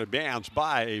knocked out of bounds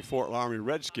by a Fort Loramie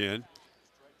Redskin.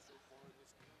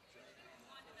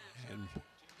 And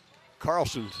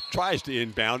Carlson tries to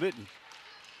inbound it.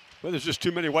 Well, there's just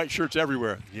too many white shirts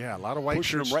everywhere. Yeah, a lot of white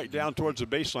Pushing shirts. them right down towards the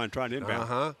baseline trying to inbound.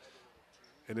 Uh-huh.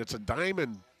 And it's a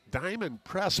diamond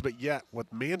press, but yet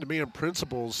with man-to-man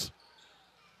principles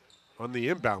on the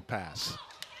inbound pass.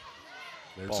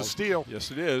 There's a steal.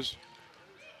 Yes, it is.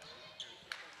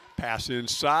 Pass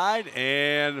inside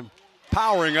and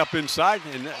powering up inside,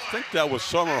 and I think that was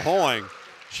Summer Hoying.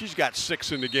 She's got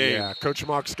 6 in the game. Yeah, Coach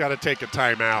Mock's got to take a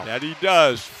timeout. That he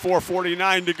does.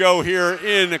 4:49 to go here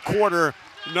in quarter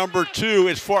number 2.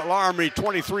 It's Fort Loramie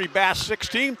 23, Bath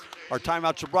 16. Our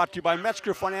timeouts are brought to you by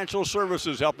Metzger Financial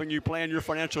Services, helping you plan your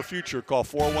financial future. Call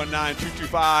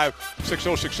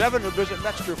 419-225-6067 or visit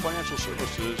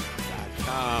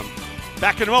MetzgerFinancialServices.com.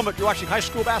 Back in a moment. You're watching high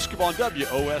school basketball on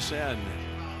WOSN.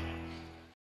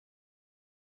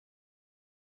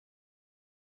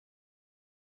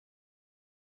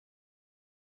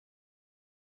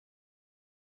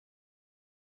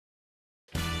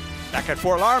 Back at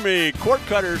Fort Loramie, cord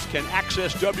cutters can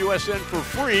access WSN for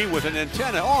free with an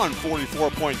antenna on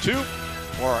 44.2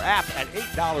 or our app at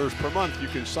 $8 per month. You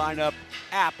can sign up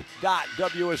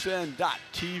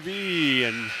app.wsn.tv,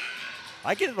 and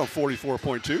I get it on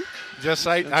 44.2. I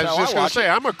was just going to say,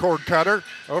 I'm a cord cutter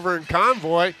over in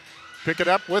Convoy. Pick it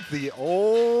up with the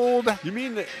old You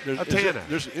mean that antenna.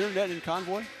 there's internet in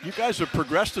Convoy? You guys have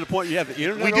progressed to the point you have the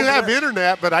internet. We do over have there?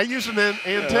 internet, but I use an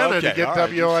antenna Okay, to get all right,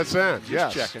 WSN. Just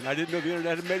Yes. checking. I didn't know the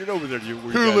internet had made it over there.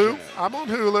 Hulu. I'm on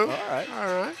Hulu. All right.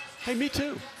 All right. Hey, me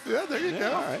too. Yeah, there you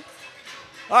go. All right.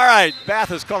 All right, Bath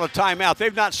has called a timeout.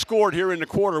 They've not scored here in the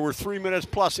quarter. We're 3 minutes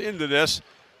plus into this,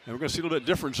 and we're going to see a little bit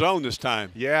different zone this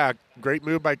time. Yeah, great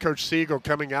move by Coach Siegel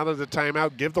coming out of the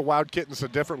timeout. Give the Wild Kittens a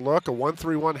different look, a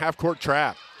 1-3-1 half-court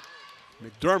trap.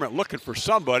 McDermott looking for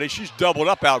somebody. She's doubled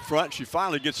up out front. She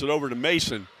finally gets it over to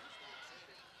Mason.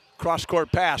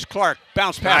 Cross-court pass. Clark,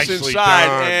 bounce pass Nicely inside,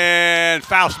 done. and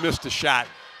Faust missed the shot.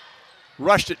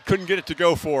 Rushed it, couldn't get it to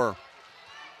go for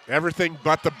her. Everything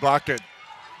but the bucket.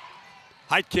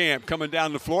 Heitkamp coming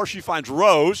down the floor. She finds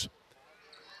Rose.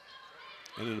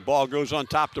 And then the ball goes on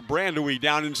top to Brandewie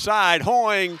down inside.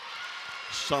 Hoying.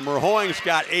 Summer Hoying's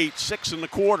got 8, 6 in the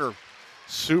quarter.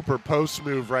 Super post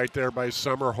move right there by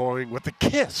Summer Hoying with a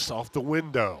kiss off the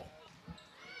window.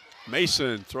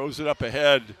 Mason throws it up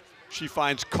ahead. She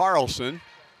finds Carlson.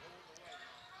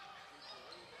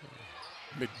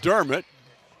 McDermott.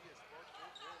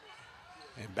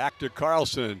 And back to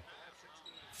Carlson.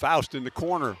 Faust in the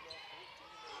corner.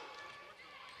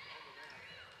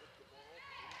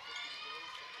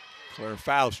 Claire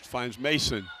Faust finds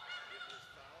Mason.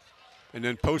 And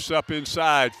then posts up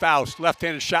inside. Faust,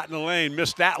 left-handed shot in the lane,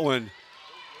 missed that one.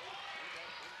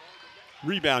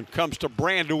 Rebound comes to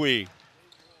Brandewie.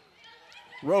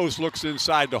 Rose looks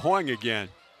inside to Hoying again.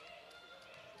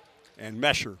 And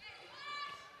Mesher.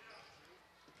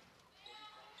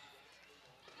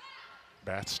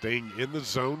 Bath staying in the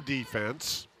zone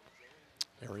defense.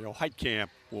 Ariel Heitkamp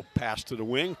will pass to the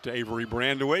wing to Avery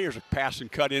Brandaway. Here's a pass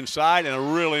and cut inside, and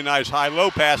a really nice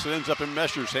high-low pass that ends up in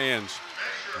Mesher's hands.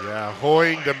 Yeah,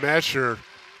 Hoying to Mesher.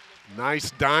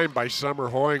 Nice dime by Summer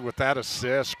Hoying with that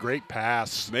assist. Great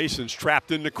pass. Mason's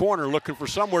trapped in the corner looking for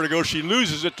somewhere to go. She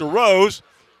loses it to Rose.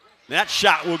 That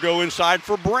shot will go inside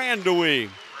for Brandaway.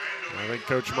 I think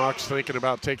Coach Mock's thinking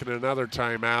about taking another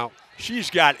timeout. She's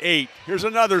got 8. Here's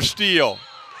another steal.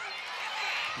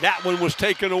 That one was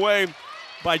taken away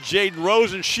by Jaden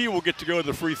Rose, and she will get to go to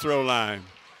the free throw line.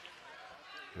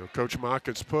 You know, Coach Mock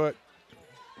has put,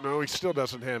 no, he still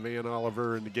doesn't have Ann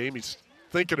Oliver in the game. He's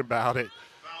thinking about it.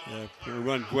 Yeah, he'll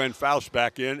run Gwen Faust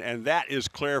back in, and that is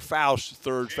Claire Faust's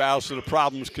third foul, so the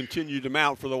problems continue to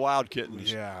mount for the Wild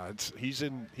Kittens. Yeah, he's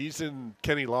in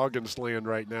Kenny Loggins' land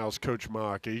right now as Coach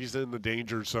Mock. He's in the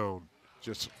danger zone.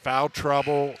 Just foul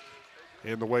trouble,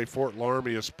 and the way Fort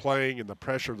Loramie is playing and the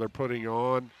pressure they're putting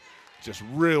on, just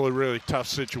really, really tough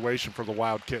situation for the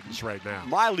Wild Kittens right now.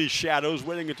 Miley Shadows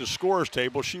waiting at the scorer's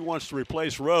table. She wants to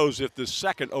replace Rose if the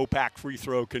second OPAC free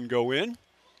throw can go in.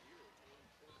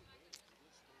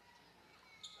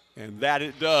 And that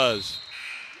it does.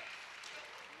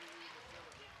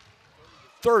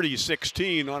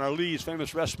 30-16 on our Lee's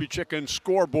Famous Recipe Chicken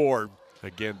scoreboard.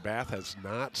 Again, Bath has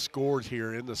not scored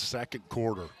here in the second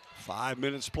quarter. 5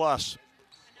 minutes plus.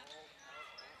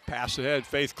 Pass ahead,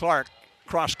 Faith Clark.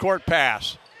 Cross-court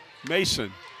pass.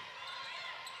 Mason.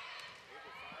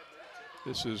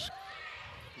 This is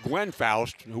Gwen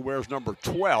Faust, who wears number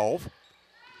 12.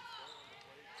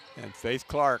 And Faith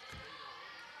Clark.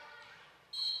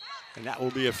 And that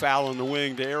will be a foul on the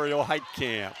wing to Ariel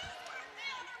Heitkamp.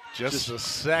 Just the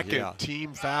second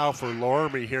team foul for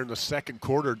Loramie here in the second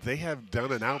quarter. They have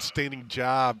done an outstanding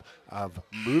job of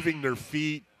moving their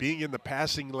feet, being in the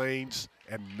passing lanes,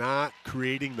 and not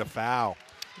creating the foul.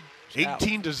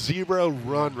 18-0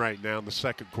 run right now in the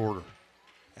second quarter.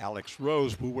 Alex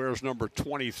Rose, who wears number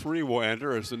 23, will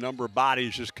enter as the number of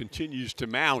bodies just continues to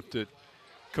mount. That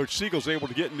Coach Siegel's able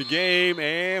to get in the game,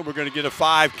 and we're going to get a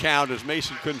 5 count as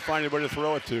Mason couldn't find anybody to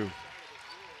throw it to.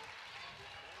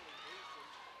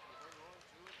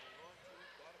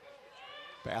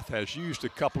 Bath has used a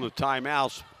couple of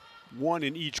timeouts, 1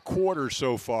 in each quarter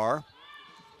so far.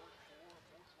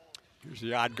 Here's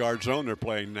the odd guard zone they're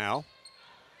playing now.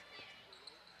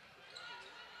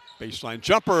 Baseline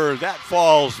jumper, that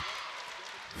falls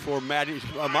for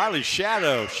Miley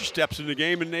Shadow. She steps in the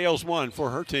game and nails one for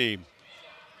her team.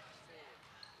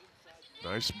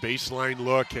 Nice baseline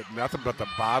look, hit nothing but the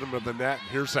bottom of the net. And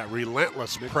here's that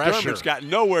relentless pressure. McDermott's got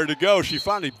nowhere to go. She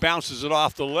finally bounces it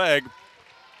off the leg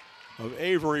of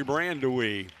Avery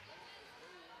Brandaway.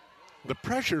 The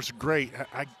pressure's great.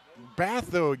 Bath,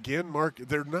 though, again, Mark,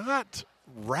 they're not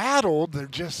rattled. They're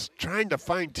just trying to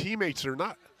find teammates.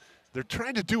 They're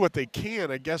trying to do what they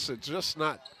can. I guess it's just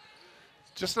not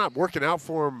working out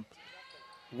for them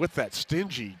with that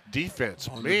stingy defense.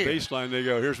 On the baseline they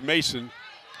go. Here's Mason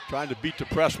trying to beat the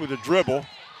press with a dribble,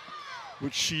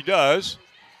 which she does.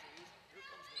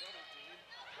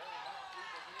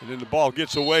 And then the ball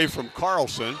gets away from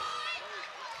Carlson.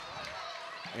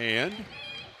 And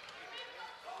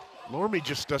Loramie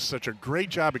just does such a great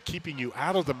job of keeping you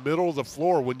out of the middle of the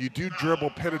floor. When you do dribble,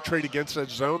 penetrate against that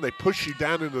zone, they push you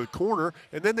down into the corner,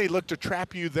 and then they look to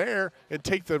trap you there and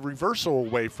take the reversal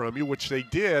away from you, which they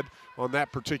did on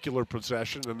that particular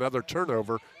possession, another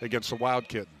turnover against the Wild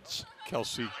Kittens.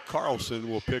 Kelsey Carlson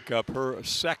will pick up her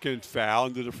second foul.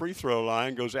 Into the free throw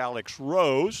line goes Alex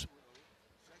Rose.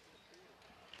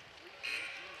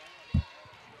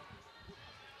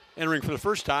 Entering for the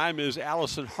first time is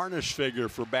Allison Harnischfeger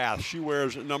for Bath. She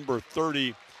wears number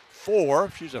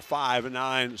 34. She's a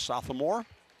 5'9" sophomore.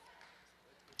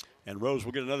 And Rose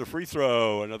will get another free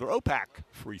throw, another OPAC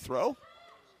free throw.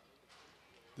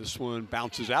 This one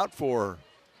bounces out for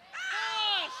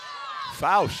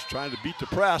Faust, trying to beat the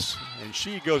press, and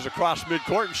she goes across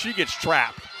midcourt and she gets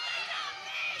trapped.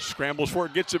 Scrambles for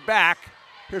it, gets it back.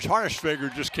 Here's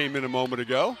Harnischfeger, just came in a moment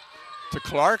ago, to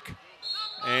Clark.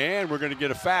 And we're going to get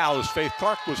a foul as Faith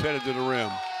Clark was headed to the rim.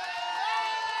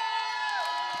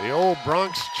 The old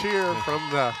Bronx cheer from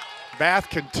the Bath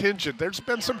contingent. There's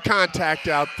been some contact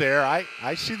out there.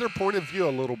 I see their point of view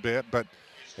a little bit, but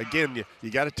again,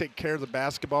 you got to take care of the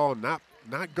basketball and not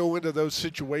go into those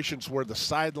situations where the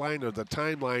sideline or the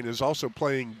timeline is also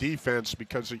playing defense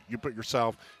because you put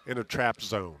yourself in a trap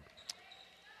zone.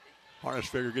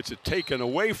 Harnischfeger gets it taken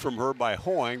away from her by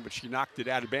Hoying, but she knocked it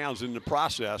out of bounds in the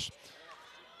process.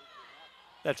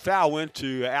 That foul went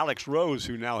to Alex Rose,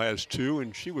 who now has 2,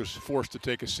 and she was forced to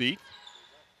take a seat.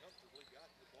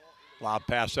 Lob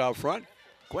pass out front.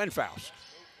 Gwen Faust.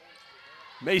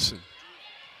 Mason.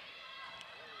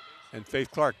 And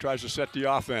Faith Clark tries to set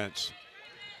the offense.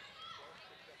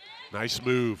 Nice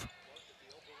move.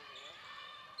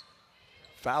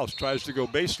 Faust tries to go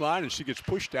baseline, and she gets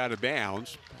pushed out of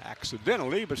bounds.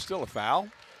 Accidentally, but still a foul.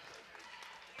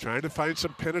 Trying to find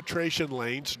some penetration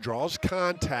lanes, draws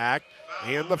contact,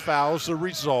 and the foul's the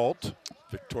result.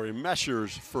 Victoria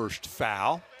Mesher's first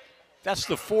foul. That's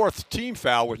the fourth team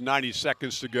foul with 90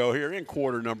 seconds to go here in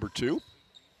quarter number 2.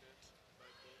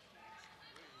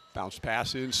 Bounce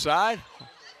pass inside,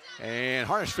 and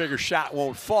Harnisfigur's shot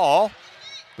won't fall,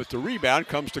 but the rebound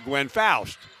comes to Gwen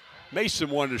Faust. Mason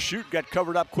wanted to shoot, got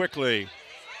covered up quickly.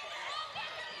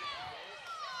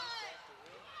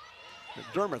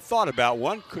 McDermott thought about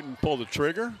one, couldn't pull the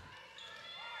trigger.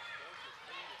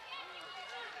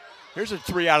 Here's a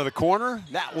 3 out of the corner.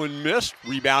 That one missed.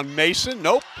 Rebound Mason.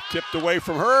 Nope. Tipped away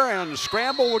from her, and on the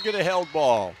scramble, we'll get a held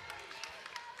ball.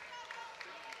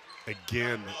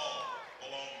 Again,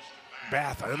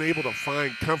 Bath unable to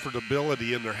find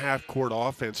comfortability in their half-court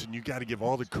offense, and you got to give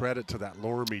all the credit to that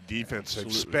Loramie defense.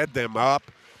 They've sped them up,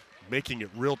 making it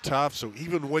real tough. So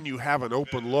even when you have an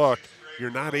open look,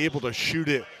 you're not able to shoot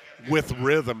it with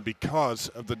rhythm because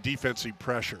of the defensive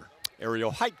pressure.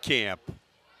 Ariel Heitkamp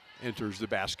enters the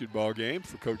basketball game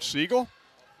for Coach Siegel.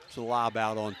 It's a lob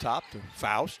out on top to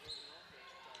Faust.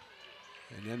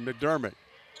 And then McDermott.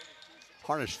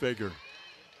 Harnisfigure.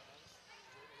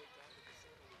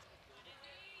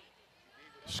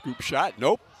 Scoop shot,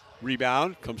 nope.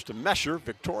 Rebound comes to Mesher.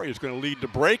 Victoria's going to lead the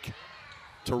break.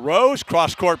 To Rose,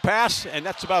 cross-court pass, and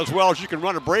that's about as well as you can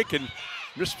run a break, and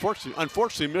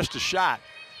unfortunately missed a shot.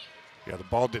 Yeah, the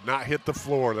ball did not hit the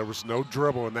floor. There was no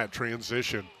dribble in that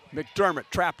transition. McDermott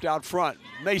trapped out front.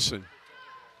 Mason.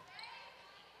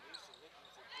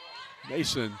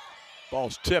 Mason,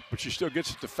 ball's tipped, but she still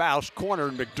gets it to Faust. Corner,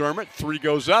 and McDermott. 3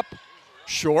 goes up,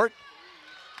 short.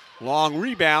 Long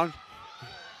rebound.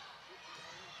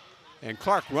 And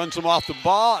Clark runs him off the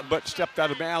ball, but stepped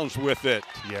out of bounds with it.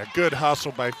 Yeah, good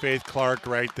hustle by Faith Clark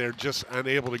right there, just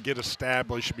unable to get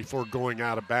established before going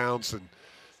out of bounds. And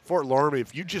Fort Loramie,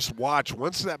 if you just watch,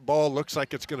 once that ball looks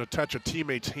like it's going to touch a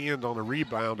teammate's hand on a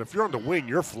rebound, if you're on the wing,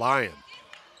 you're flying.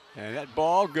 And that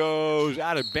ball goes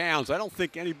out of bounds. I don't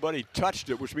think anybody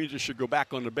touched it, which means it should go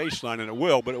back on the baseline, and it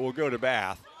will, but it will go to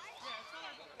Bath.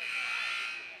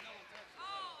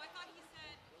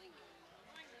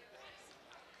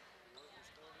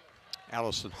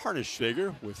 Allison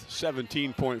Harnisfigure with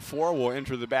 17.4 will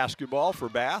enter the basketball for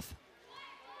Bath.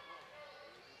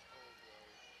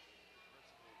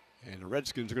 And the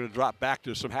Redskins are going to drop back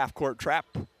to some half-court trap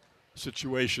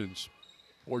situations.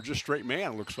 Or just straight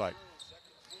man, it looks like.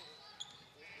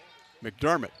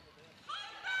 McDermott.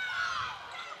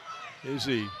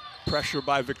 Izzy, pressure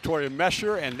by Victoria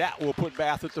Mesher, and that will put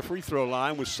Bath at the free throw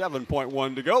line with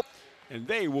 7.1 to go. And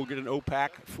they will get an OPAC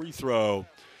free throw.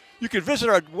 You can visit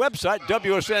our website,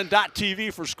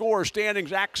 WSN.TV, for scores,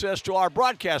 standings, access to our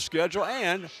broadcast schedule,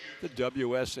 and the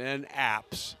WSN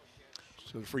apps.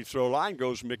 So the free throw line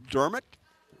goes McDermott.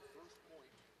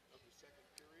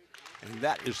 And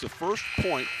that is the first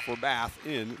point for Bath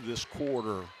in this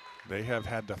quarter. They have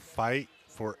had to fight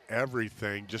for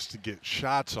everything just to get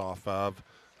shots off of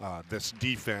this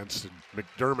defense. And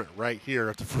McDermott right here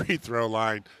at the free throw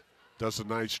line does a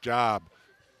nice job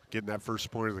getting that first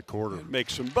point of the quarter. It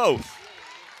makes them both.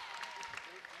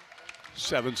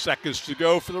 7 seconds to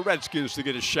go for the Redskins to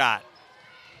get a shot.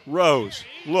 Rose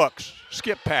looks,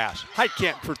 skip pass.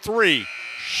 Heitkamp for 3,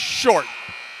 short.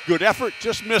 Good effort,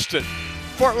 just missed it.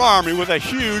 Fort Loramie with a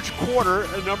huge quarter,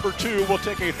 and number 2 will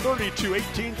take a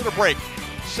 32-18 to the break.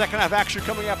 Second half action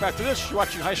coming up after this. You're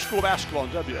watching high school basketball on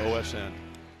WOSN.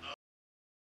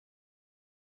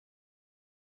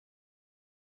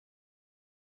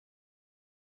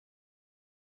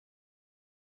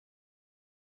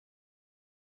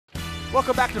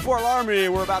 Welcome back to Fort Loramie.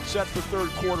 We're about set for third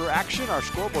quarter action. Our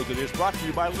scoreboard today is brought to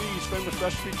you by Lee's Famous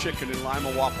Recipe Chicken in Lima,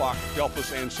 Wapak,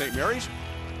 Delphos, and St. Mary's.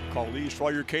 Call Lee's for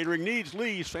all your catering needs.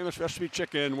 Lee's Famous Recipe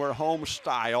Chicken, where home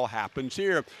style happens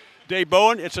here. Dave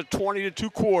Bowen, it's a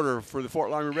 20-2 quarter for the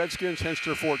Fort Loramie Redskins, hence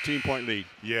their 14-point lead.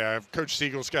 Yeah, Coach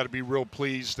Siegel's got to be real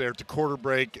pleased there at the quarter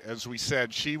break. As we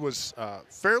said, she was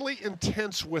fairly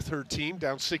intense with her team,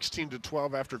 down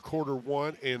 16-12 after quarter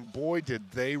 1, and boy, did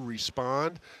they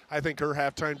respond. I think her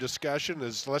halftime discussion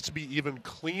is, let's be even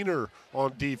cleaner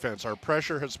on defense. Our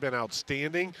pressure has been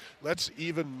outstanding. Let's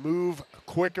even move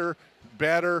quicker,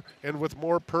 better, and with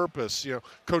more purpose. You know,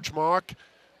 Coach Mock,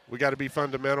 We got to be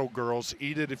fundamental, girls.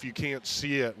 Eat it if you can't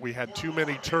see it. We had too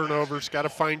many turnovers. Got to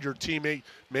find your teammate.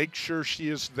 Make sure she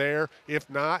is there. If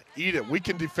not, eat it. We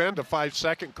can defend a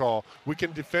 5-second call. We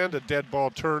can defend a dead ball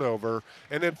turnover.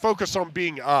 And then focus on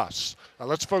being us.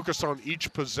 Let's focus on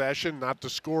each possession, not the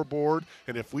scoreboard.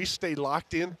 And if we stay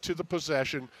locked into the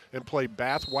possession and play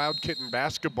Wild Kitten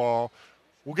basketball,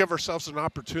 we'll give ourselves an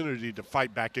opportunity to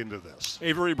fight back into this.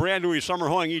 Avery, Brandewey, Summer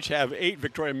Hoying each have 8.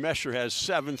 Victoria Mesher has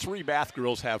 7. 3 Bath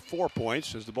girls have 4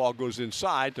 points as the ball goes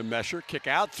inside to Mesher. Kick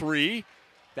out 3.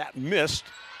 That missed.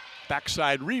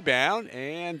 Backside rebound,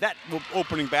 and that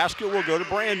opening basket will go to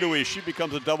Brandewey. She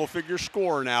becomes a double-figure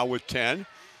scorer now with 10.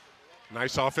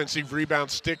 Nice offensive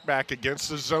rebound stick back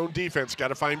against the zone defense. Got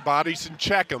to find bodies and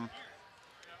check them.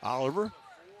 Oliver,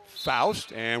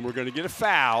 Faust, and we're going to get a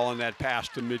foul on that pass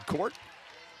to midcourt.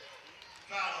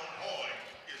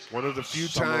 One of the few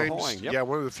times,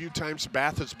 one of the few times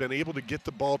Bath has been able to get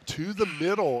the ball to the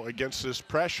middle against this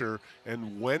pressure,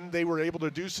 and when they were able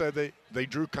to do so, they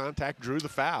drew contact, drew the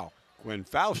foul. Gwen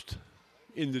Faust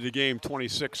into the game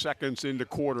 26 seconds into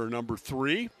quarter number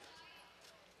 3.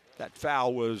 That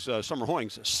foul was Summer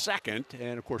Hoying's second,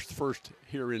 and of course the first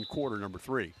here in quarter number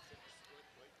 3.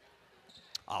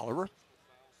 Oliver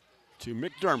to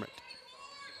McDermott.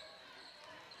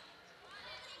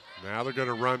 Now they're going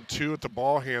to run 2 at the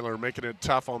ball handler, making it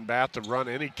tough on Bath to run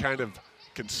any kind of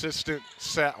consistent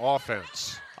set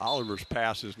offense. Oliver's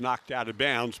pass is knocked out of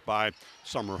bounds by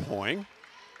Summer Hoying.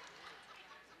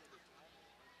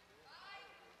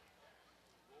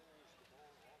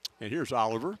 And here's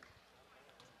Oliver.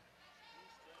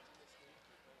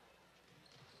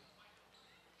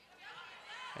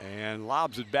 And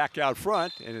lobs it back out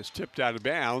front, and it's tipped out of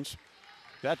bounds.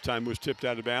 That time was tipped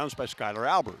out of bounds by Skylar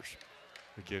Albers.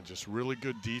 Again, just really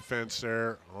good defense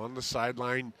there on the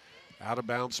sideline. Out of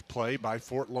bounds play by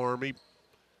Fort Loramie.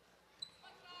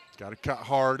 Got to cut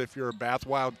hard if you're a Bath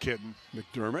Wild Kitten.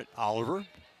 McDermott, Oliver.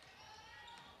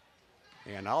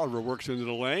 And Oliver works into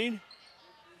the lane.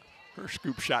 Her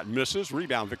scoop shot misses.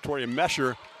 Rebound, Victoria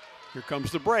Mesher. Here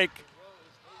comes the break.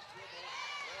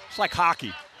 It's like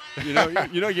hockey.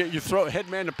 You throw head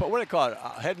man to puck. What do they call it?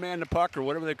 Head man to puck or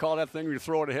whatever they call that thing where you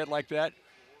throw it ahead like that.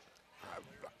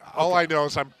 All I know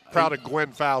is I'm proud of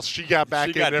Gwen Faust. She got back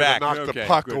in there and knocked the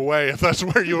puck away, if that's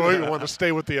where you want to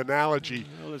stay with the analogy.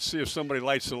 Well, let's see if somebody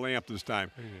lights the lamp this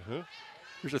time.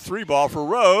 Here's a 3 ball for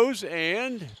Rose,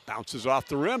 and bounces off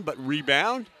the rim, but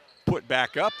rebound, put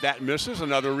back up. That misses.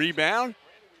 Another rebound.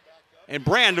 And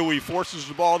Brandewey forces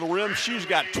the ball to the rim. She's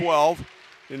got 12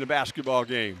 in the basketball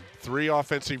game. 3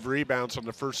 offensive rebounds on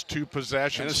the first 2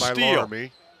 possessions by steal. Loramie.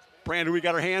 Brandewey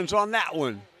got her hands on that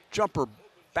one. Jumper.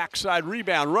 Backside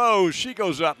rebound. Rose, she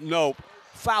goes up. Nope.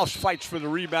 Faust fights for the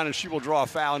rebound, and she will draw a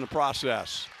foul in the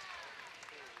process.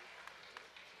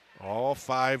 All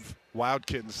 5 Wild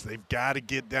Kittens, they've got to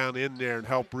get down in there and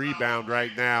help rebound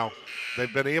right now.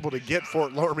 They've been able to get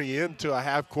Fort Loramie into a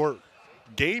half-court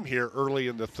game here early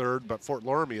in the third, but Fort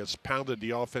Loramie has pounded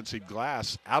the offensive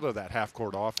glass out of that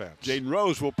half-court offense. Jaden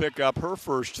Rose will pick up her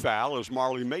first foul as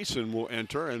Marley Mason will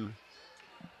enter and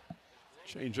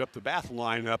change up the Bath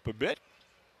lineup a bit.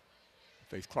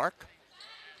 Faith Clark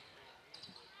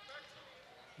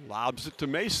lobs it to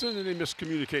Mason, and they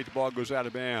miscommunicate. The ball goes out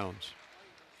of bounds.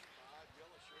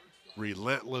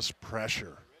 Relentless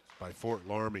pressure by Fort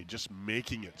Loramie, just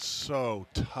making it so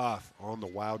tough on the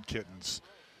Wild Kittens.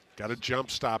 Got to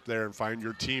jump stop there and find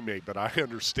your teammate, but I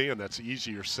understand that's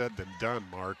easier said than done,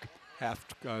 Mark.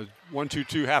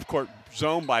 1-2-2 half-court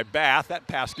zone by Bath. That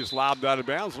pass gets lobbed out of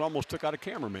bounds and almost took out a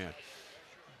cameraman.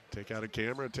 Take out a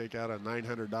camera, take out a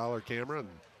 $900 camera, and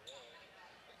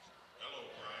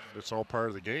it's all part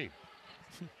of the game.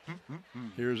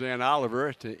 Here's Ann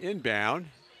Oliver to inbound.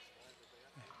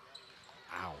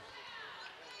 Ow.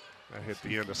 That hit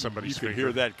the end of somebody's finger. You could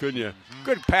hear that, couldn't you?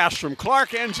 Good pass from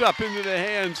Clark, ends up into the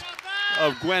hands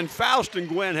of Gwen Faust, and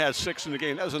Gwen has 6 in the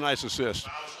game. That was a nice assist.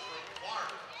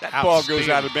 That ball goes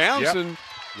out of bounds, and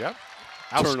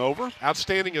turnover.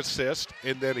 Outstanding assist.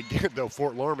 And then again, though,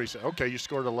 Fort Loramie said, okay, you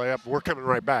scored a layup. We're coming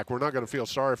right back. We're not going to feel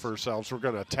sorry for ourselves. We're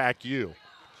going to attack you.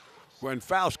 Gwen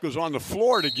Faust goes on the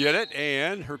floor to get it,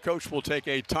 and her coach will take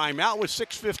a timeout with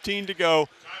 6:15 to go.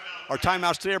 Our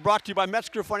timeouts today are brought to you by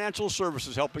Metzger Financial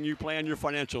Services, helping you plan your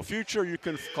financial future. You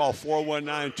can call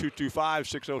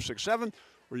 419-225-6067,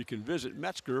 or you can visit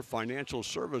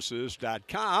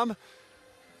MetzgerFinancialServices.com.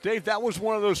 Dave, that was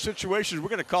one of those situations. We're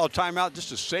going to call a timeout just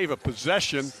to save a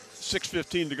possession.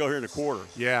 6:15 to go here in the quarter.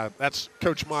 Yeah, that's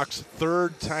Coach Mock's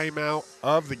 3rd timeout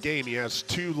of the game. He has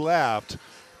 2 left,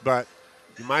 but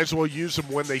you might as well use them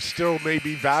when they still may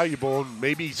be valuable and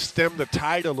maybe stem the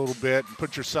tide a little bit and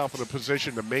put yourself in a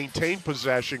position to maintain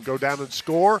possession, go down and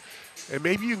score, and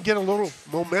maybe you can get a little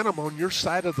momentum on your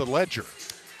side of the ledger.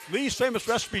 Lee's Famous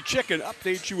Recipe Chicken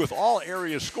updates you with all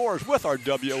area scores with our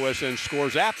WOSN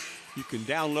Scores app. You can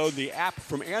download the app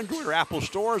from Android or Apple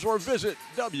stores or visit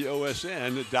WOSN.tv.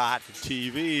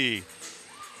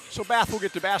 So Bath will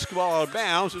get the basketball out of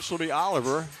bounds. This will be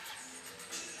Oliver.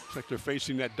 Looks like they're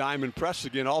facing that diamond press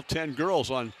again. All 10 girls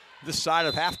on this side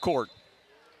of half court.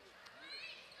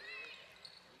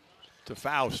 To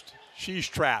Faust. She's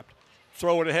trapped.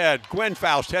 Throw it ahead. Gwen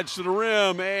Faust heads to the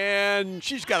rim, and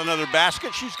she's got another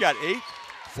basket. She's got 8,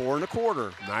 4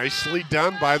 1/4. Nicely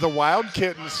done by the Wild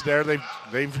Kittens there.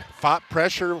 They've fought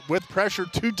pressure with pressure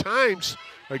 2 times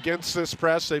against this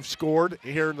press. They've scored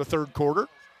here in the third quarter.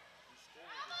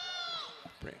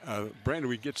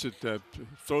 Brandon gets it,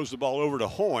 throws the ball over to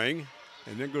Hoying,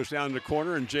 and then goes down in the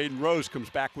corner, and Jaden Rose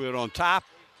comes back with it on top.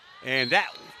 And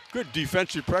that good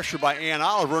defensive pressure by Ann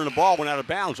Oliver, and the ball went out of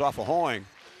bounds off of Hoying.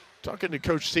 Talking to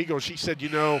Coach Siegel, she said, you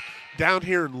know, down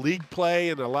here in league play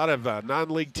and a lot of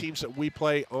non-league teams that we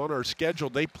play on our schedule,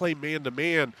 they play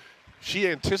man-to-man. She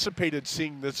anticipated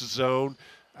seeing this zone,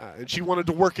 and she wanted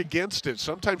to work against it.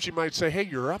 Sometimes you might say, hey,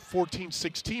 you're up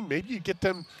 14-16. Maybe you get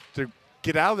them to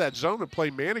get out of that zone and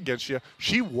play man against you.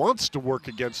 She wants to work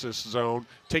against this zone,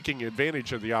 taking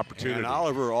advantage of the opportunity. And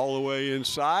Oliver all the way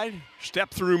inside. Step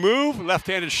through move,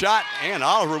 left-handed shot, and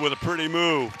Oliver with a pretty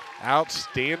move.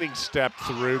 Outstanding step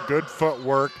through, good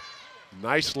footwork.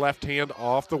 Nice left hand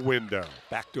off the window.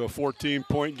 Back to a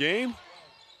 14-point game.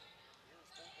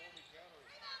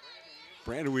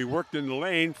 Brandon, we worked in the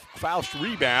lane. Faust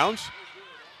rebounds.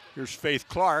 Here's Faith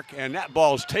Clark, and that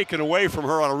ball is taken away from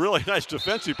her on a really nice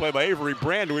defensive play by Avery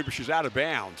Brandon, but she's out of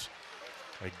bounds.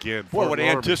 Again, boy, what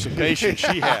anticipation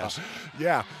she has.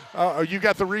 Yeah. You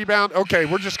got the rebound? Okay,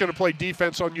 we're just going to play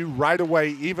defense on you right away,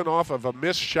 even off of a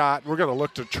missed shot. We're going to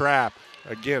look to trap.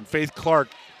 Again, Faith Clark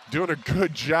doing a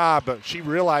good job, but she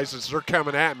realizes they're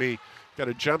coming at me. Got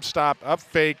a jump stop, up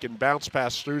fake, and bounce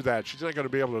pass through that. She's not going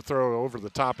to be able to throw it over the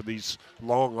top of these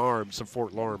long arms of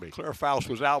Fort Loramie. Claire Faust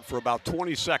was out for about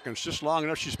 20 seconds, just long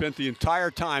enough she spent the entire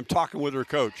time talking with her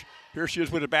coach. Here she is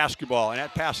with the basketball, and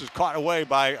that pass is caught away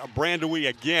by Brandewee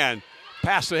again.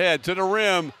 Pass ahead to the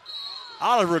rim.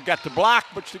 Oliver got the block,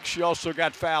 but she also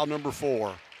got foul number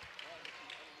 4.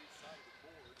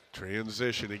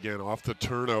 Transition again off the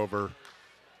turnover.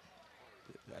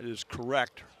 That is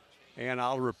correct. And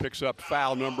Oliver picks up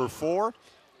foul number 4.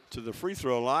 To the free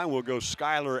throw line will go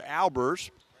Skylar Albers.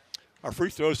 Our free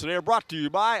throws today are brought to you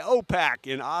by OPAC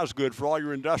in Osgood. For all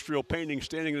your industrial painting,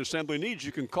 standing, and assembly needs,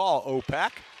 you can call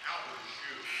OPAC.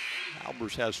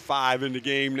 Albers has 5 in the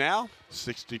game now.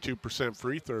 62%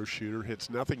 free throw shooter, hits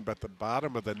nothing but the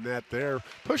bottom of the net there.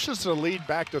 Pushes the lead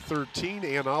back to 13,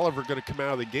 and Oliver going to come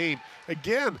out of the game.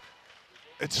 Again,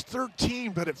 it's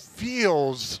 13, but it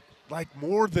feels like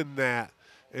more than that.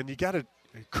 And you got to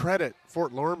credit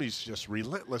Fort Loramie's just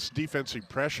relentless defensive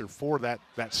pressure for that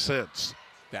sense.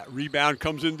 That rebound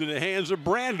comes into the hands of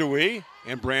Brandewee,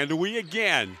 and Brandewee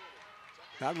again.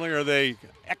 Not only are they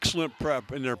excellent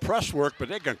prep in their press work, but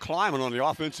they can climb on the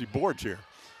offensive boards here.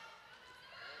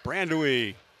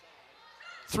 Brandewee,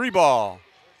 3-ball.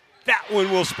 That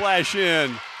one will splash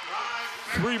in.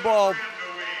 3-ball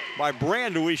by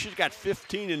Brandewee. She's got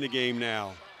 15 in the game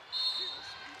now.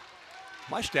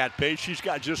 My stat page, she's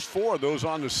got just 4 of those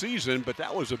on the season, but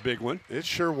that was a big one. It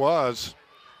sure was.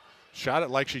 Shot it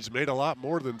like she's made a lot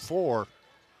more than 4.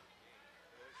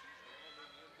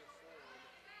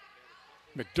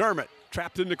 McDermott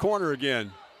trapped in the corner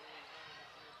again.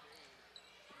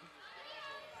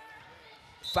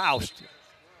 Faust.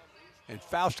 And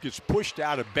Faust gets pushed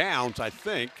out of bounds, I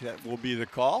think. That will be the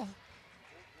call.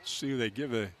 Let's see who they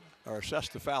give or assess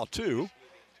the foul to.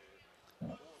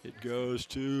 It goes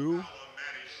to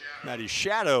Maddie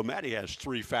Shadow. Maddie has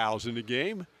 3 fouls in the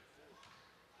game.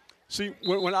 See,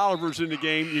 when Oliver's in the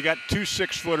game, you got 2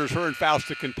 6-footers, her and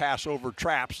Fausta can pass over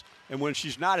traps. And when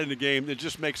she's not in the game, it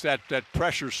just makes that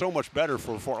pressure so much better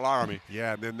for Fort Loramie.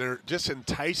 Yeah, and then they're just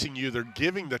enticing you. They're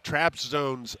giving the trap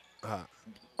zones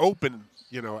open,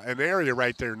 an area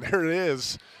right there. And there it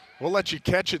is. We'll let you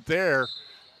catch it there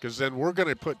because then we're going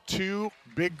to put 2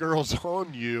 big girls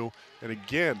on you. And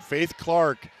again, Faith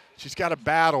Clark, she's got a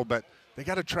battle, but they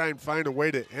got to try and find a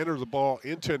way to enter the ball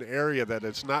into an area that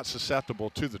is not susceptible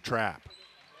to the trap.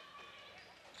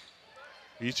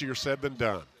 Easier said than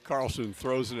done. Carlson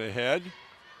throws it ahead.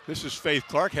 This is Faith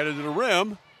Clark headed to the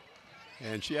rim,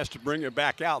 and she has to bring it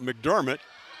back out. McDermott.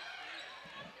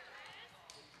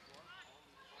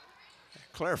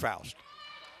 Claire Faust.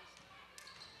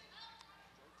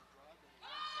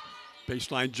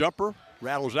 Baseline jumper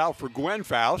rattles out for Gwen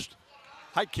Faust.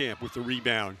 Heitkamp with the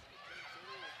rebound.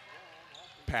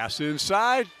 Pass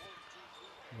inside.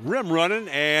 Rim running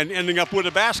and ending up with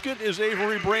a basket is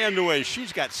Avery Brandaway.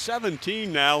 She's got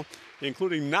 17 now,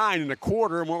 including 9 in a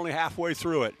quarter, and we're only halfway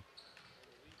through it.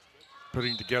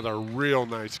 Putting together a real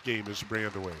nice game is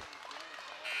Brandaway.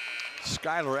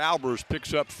 Skylar Albers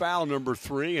picks up foul number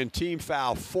 3 and team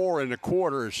foul 4 in a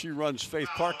quarter as she runs Faith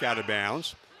Clark out of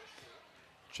bounds.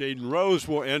 Jaden Rose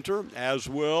will enter, as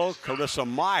will Carissa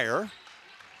Meyer.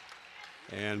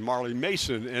 And Marley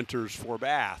Mason enters for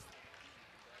Bath.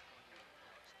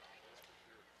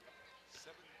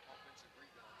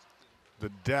 The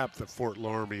depth at Fort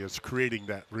Loramie is creating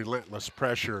that relentless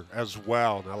pressure as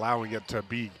well and allowing it to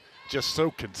be just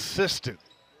so consistent.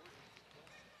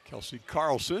 Kelsey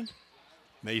Carlson,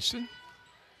 Mason,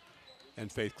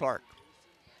 and Faith Clark.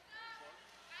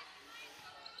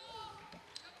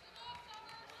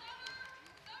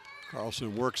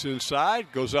 Carlson works inside,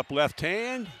 goes up left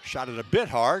hand, shot it a bit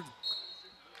hard.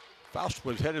 Faust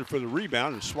was headed for the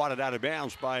rebound and swatted out of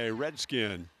bounds by a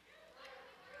Redskin.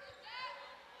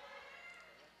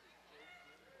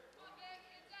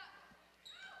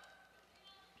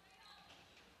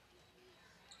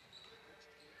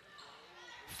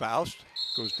 Faust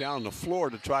goes down the floor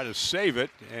to try to save it,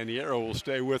 and the arrow will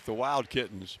stay with the Wild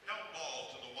Kittens.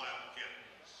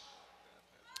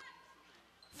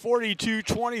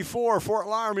 42-24 Fort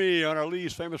Loramie on our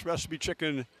Lee's Famous Recipe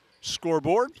Chicken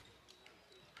scoreboard.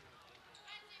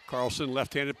 Carlson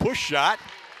left-handed push shot.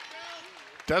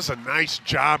 Does a nice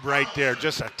job right there,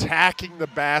 just attacking the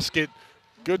basket.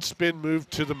 Good spin move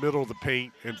to the middle of the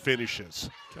paint and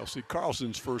finishes. Kelsey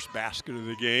Carlson's first basket of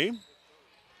the game.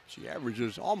 She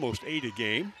averages almost 8 a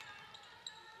game.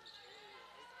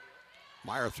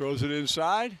 Meyer throws it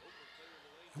inside.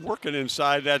 Working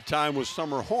inside that time was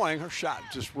Summer Hoying. Her shot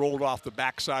just rolled off the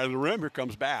backside of the rim. Here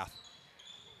comes Bath.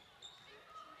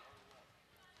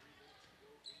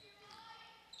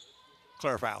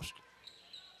 Claire Faust.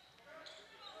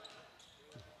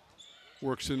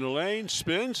 Works in the lane,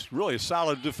 spins, really a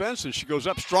solid defense, and she goes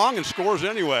up strong and scores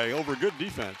anyway over good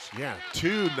defense. Yeah,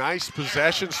 2 nice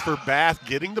possessions for Bath,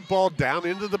 getting the ball down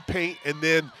into the paint and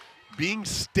then being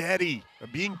steady,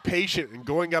 being patient, and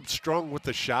going up strong with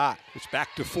the shot. It's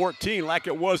back to 14 like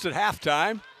it was at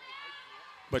halftime,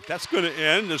 but that's going to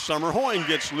end as Summer Hoying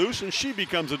gets loose, and she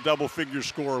becomes a double-figure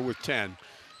scorer with 10.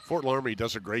 Fort Loramie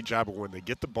does a great job of when they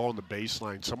get the ball in the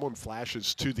baseline, someone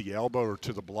flashes to the elbow or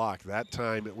to the block. That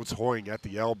time it was Hoying at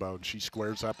the elbow, and she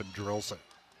squares up and drills it.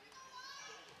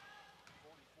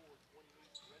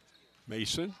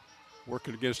 Mason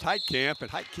working against Heitkamp, and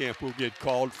Heitkamp will get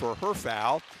called for her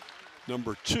foul,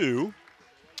 number 2.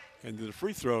 And to the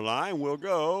free throw line will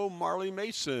go Marley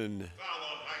Mason.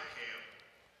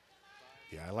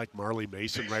 Yeah, I like Marley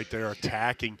Mason right there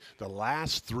attacking. The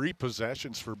last 3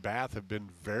 possessions for Bath have been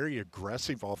very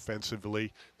aggressive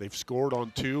offensively. They've scored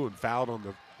on 2 and fouled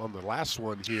on the last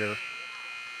one here.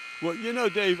 Well, you know,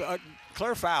 Dave,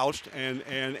 Claire Faust and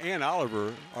Ann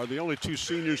Oliver are the only 2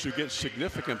 seniors who get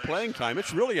significant playing time.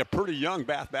 It's really a pretty young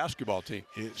Bath basketball team.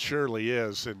 It surely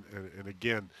is, and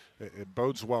again, it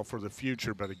bodes well for the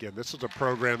future. But again, this is a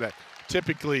program that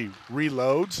typically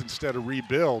reloads instead of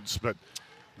rebuilds, but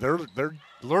they're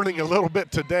learning a little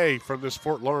bit today from this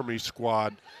Fort Loramie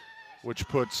squad, which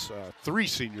puts 3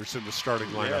 seniors in the starting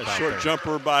lineup. Yeah, short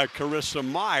jumper by Carissa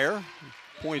Meyer.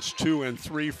 Points 2 and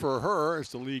 3 for her as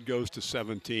the lead goes to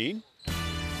 17.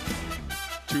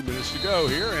 2 minutes to go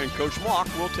here, and Coach Mock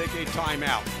will take a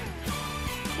timeout.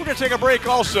 We're going to take a break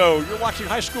also. You're watching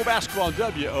high school basketball on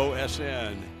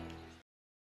WOSN.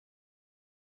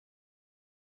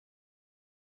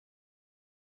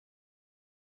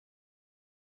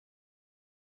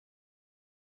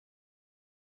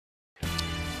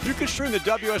 You can stream the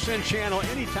WSN channel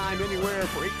anytime, anywhere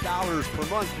for $8 per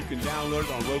month. You can download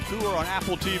it on Roku or on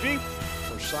Apple TV,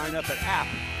 or sign up at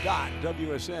app.wsn.tv.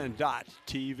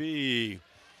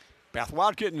 Bath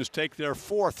Wild Kittens take their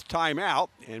 4th timeout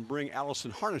and bring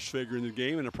Allison Harnishfigger in the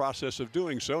game in the process of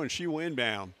doing so, and she will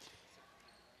inbound.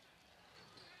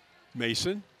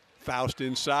 Mason, Faust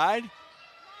inside,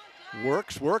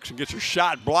 works, and gets her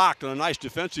shot blocked on a nice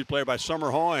defensive play by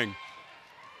Summer Hoying.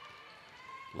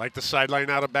 Like the sideline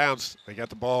out of bounds. They got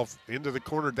the ball into the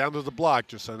corner, down to the block,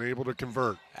 just unable to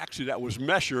convert. Actually, that was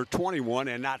Mesher, 21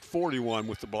 and not 41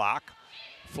 with the block.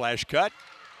 Flash cut.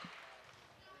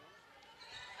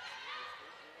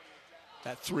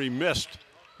 That 3 missed,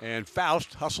 and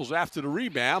Faust hustles after the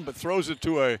rebound, but throws it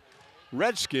to a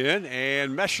Redskin,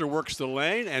 and Mesher works the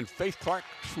lane, and Faith Clark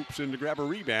swoops in to grab a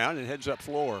rebound and heads up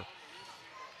floor.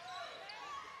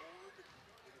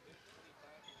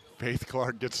 Faith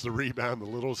Clark gets the rebound. The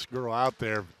littlest girl out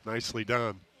there. Nicely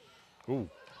done. Ooh.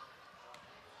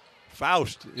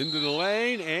 Faust into the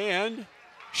lane, and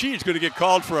she's going to get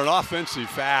called for an offensive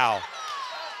foul.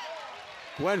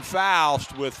 Gwen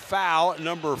Faust with foul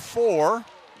number 4.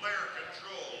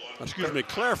 Excuse me,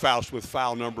 Claire Faust with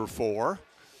foul number 4.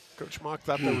 Coach Mock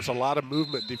thought there was a lot of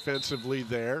movement defensively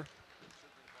there.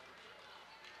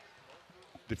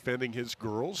 Defending his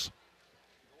girls.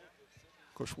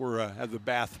 Of course, we have the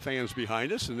Bath fans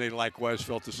behind us, and they likewise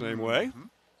felt the same way.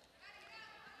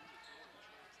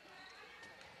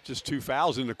 Just 2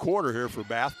 fouls in the quarter here for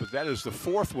Bath, but that is the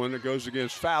 4th one that goes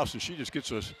against Faust, and she just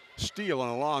gets a steal on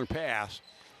a long pass.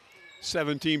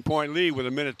 17-point lead with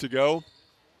a minute to go.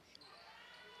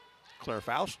 Claire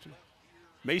Faust.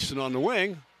 Mason on the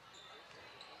wing.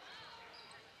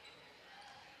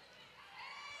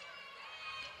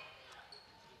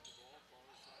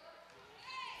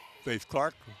 Faith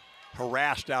Clark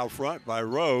harassed out front by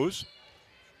Rose.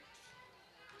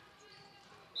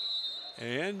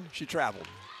 And she traveled.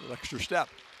 An extra step.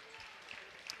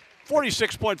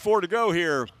 46.4 to go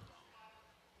here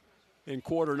in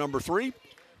quarter number 3.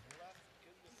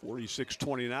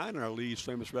 46-29 on our Lee's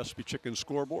Famous Recipe Chicken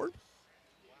scoreboard.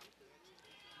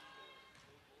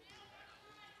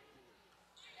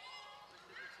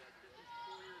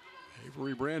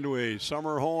 Avery Brandway,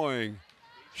 Summer Hoying.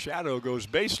 Shadow goes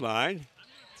baseline.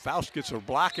 Faust gets a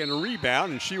block and a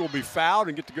rebound, and she will be fouled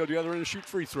and get to go to the other end and shoot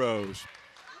free throws.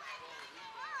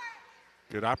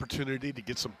 Good opportunity to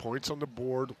get some points on the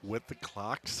board with the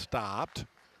clock stopped.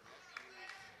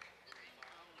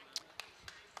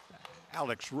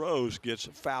 Alex Rose gets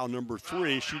foul number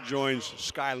 3. She joins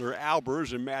Skylar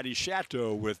Albers and Maddie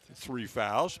Chateau with 3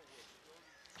 fouls.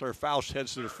 Claire Faust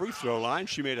heads to the free throw line.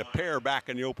 She made a pair back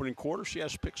in the opening quarter. She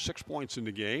has picked 6 points in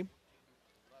the game.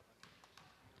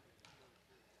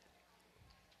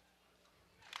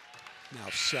 Now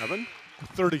 7.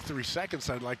 33 seconds,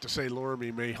 I'd like to say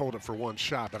Loramie may hold it for 1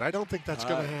 shot, but I don't think that's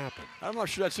going to happen. I'm not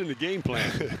sure that's in the game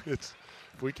plan. If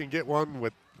we can get one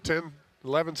with 10,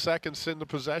 11 seconds in the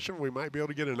possession, we might be able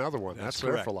to get another one. That's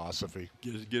their philosophy.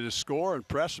 Get a score and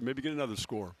press and maybe get another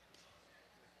score.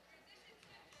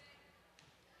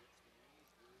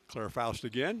 Claire Faust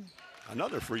again.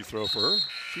 Another free throw for her.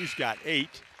 She's got 8.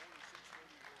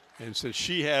 And since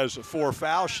she has 4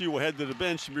 fouls, she will head to the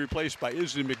bench and be replaced by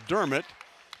Izzy McDermott.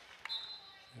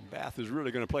 And Bath is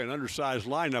really going to play an undersized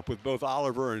lineup with both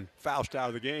Oliver and Faust out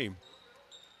of the game.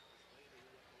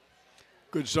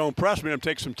 Good zone press. Made him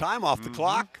take some time off the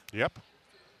clock. Yep.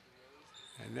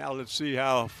 And now let's see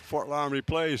how Fort Loramie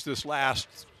plays this last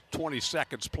 20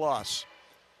 seconds plus.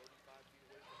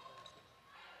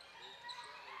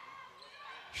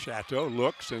 Chateau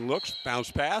looks and looks, bounce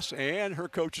pass, and her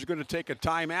coach is going to take a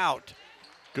timeout.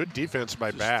 Good defense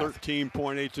by Bath.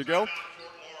 13.8 to go.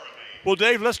 Well,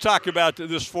 Dave, let's talk about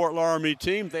this Fort Loramie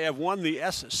team. They have won the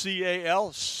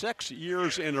SCAL 6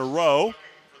 years in a row.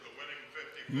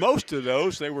 Most of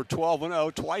those, they were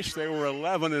 12-0. Twice they were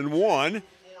 11-1.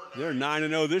 They're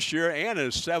 9-0 this year, and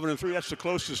is 7-3. That's the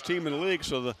closest team in the league.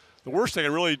 So the worst they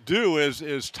can really do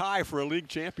is tie for a league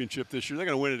championship this year. They're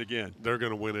going to win it again. They're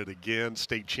going to win it again.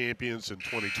 State champions in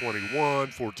 2021,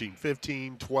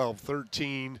 14-15,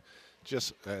 12-13.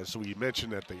 Just as we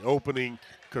mentioned at the opening,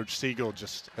 Coach Siegel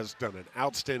just has done an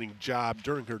outstanding job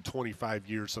during her 25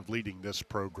 years of leading this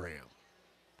program.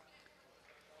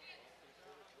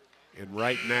 And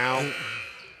right now,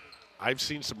 I've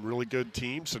seen some really good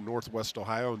teams in Northwest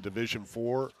Ohio in Division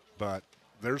IV, but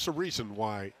there's a reason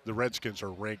why the Redskins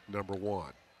are ranked number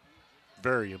 1.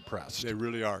 Very impressed. They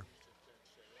really are.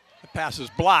 The pass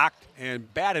is blocked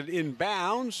and batted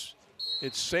inbounds.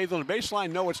 It's saved on the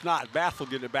baseline. No, it's not. Bath will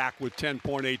get it back with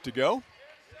 10.8 to go.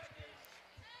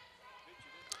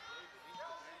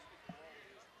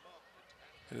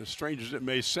 And as strange as it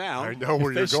may sound, I know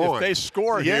where you're going. If they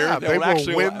score here, they will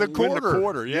actually win the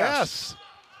quarter. Yes.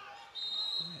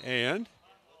 And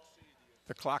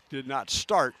the clock did not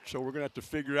start, so we're going to have to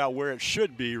figure out where it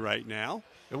should be right now.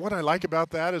 And what I like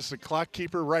about that is the clock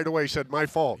keeper right away said, my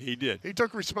fault. He did. He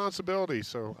took responsibility,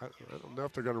 so I don't know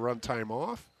if they're going to run time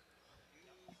off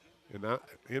and not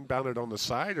inbound it on the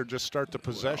side or just start the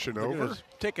possession over.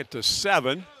 Take it to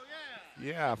 7.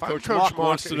 Yeah, if Coach I'm Coach Mock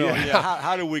wants to know,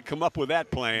 how do we come up with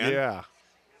that plan? Yeah.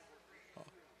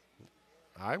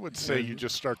 I would say you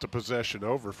just start the possession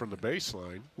over from the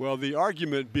baseline. Well, the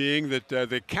argument being that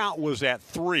the count was at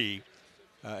 3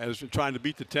 as we're trying to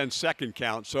beat the 10-second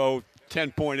count. So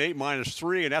 10.8 minus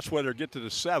 3, and that's whether it get to the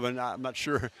 7. I'm not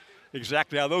sure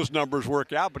exactly how those numbers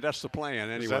work out, but that's the plan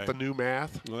anyway. Is that the new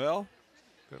math? Well,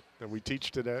 that we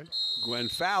teach today? Gwen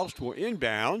Faust will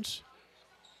inbounds.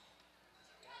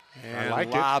 And I like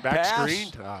it. lob Back pass.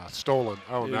 screen. Stolen.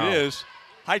 Oh, no. It is.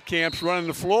 Heitkamp's running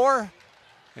the floor.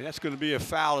 And that's going to be a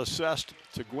foul assessed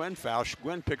to Gwen Fausch.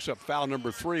 Gwen picks up foul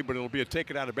number 3, but it'll be a take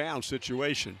it out of bounds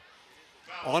situation.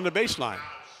 On the baseline.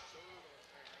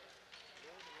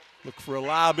 Look for a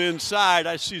lob inside.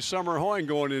 I see Summer Hoying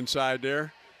going inside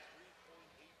there.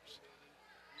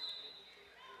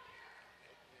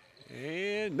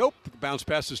 And nope, bounce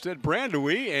pass instead.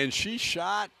 Brandewie, and she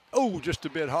shot, just a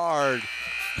bit hard.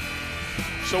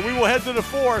 So we will head to the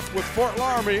fourth with Fort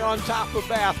Loramie on top of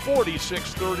Bath,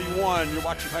 46-31. You're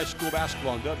watching high school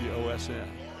basketball on WOSN.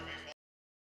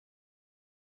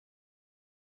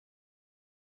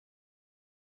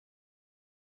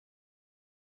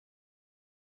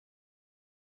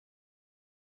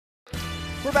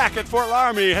 We're back at Fort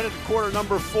Loramie, headed to quarter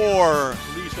number 4.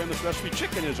 Lee's Famous Recipe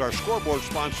Chicken is our scoreboard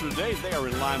sponsor today. They are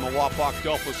in Lima, Wapak,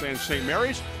 Delphos, and St.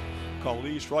 Mary's. Call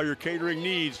Lee's for all your catering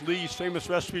needs. Lee's Famous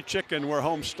Recipe Chicken, where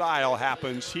home style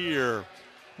happens here.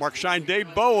 Mark Shine,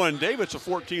 Dave Bowen. Dave, it's a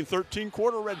 14-13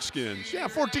 quarter Redskins. Yeah,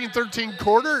 14-13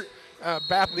 quarter.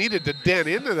 Bath needed to dent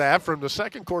into that from the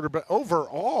second quarter, but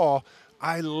overall,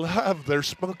 I love their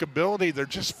smokability. They're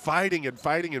just fighting and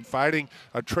fighting and fighting.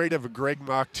 A trait of a Greg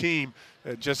Mock team.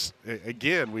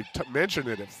 Again, we've mentioned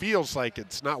it. It feels like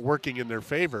it's not working in their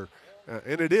favor,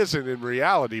 and it isn't in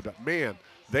reality, but man,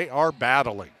 they are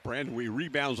battling. Brandewie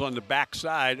rebounds on the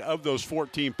backside of those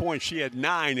 14 points. She had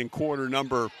 9 in quarter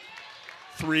number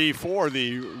 3 for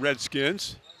the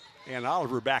Redskins. And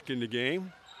Oliver back in the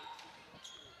game.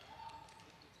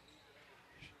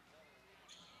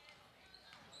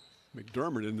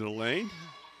 McDermott into the lane.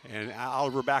 And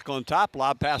Oliver back on top.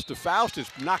 Lob pass to Faust.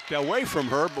 It's knocked away from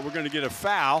her, but we're going to get a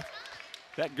foul.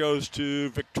 That goes to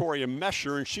Victoria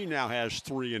Mesher, and she now has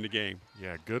 3 in the game.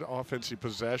 Yeah, good offensive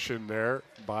possession there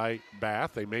by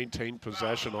Bath. They maintained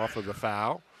possession off of the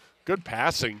foul. Good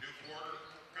passing.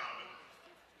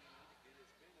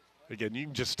 Again, you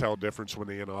can just tell a difference when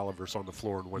Ann Oliver's on the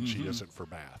floor and when she isn't for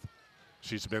Bath.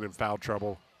 She's been in foul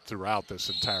trouble throughout this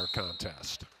entire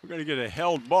contest. We're going to get a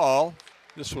held ball.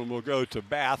 This one will go to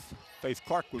Bath. Faith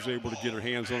Clark was able to get her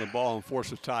hands on the ball and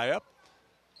force a tie-up.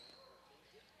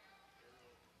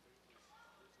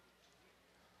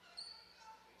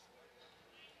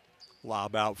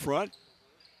 Lob out front.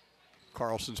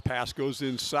 Carlson's pass goes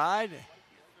inside.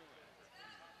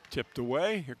 Tipped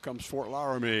away. Here comes Fort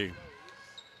Loramie.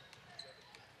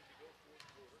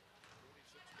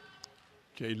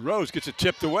 Jaden Rose gets it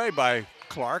tipped away by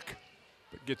Clark,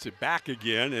 but gets it back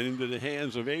again and into the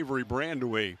hands of Avery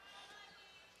Brandewie.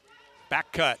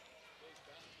 Back cut.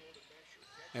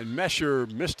 And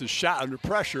Mesher missed his shot under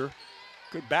pressure.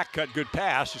 Good back cut, good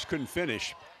pass, just couldn't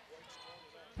finish.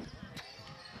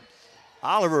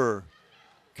 Oliver,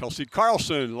 Kelsey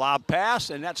Carlson, lob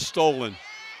pass, and that's stolen.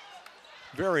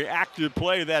 Very active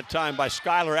play that time by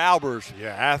Skylar Albers.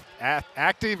 Yeah,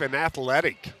 active and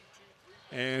athletic.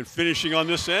 And finishing on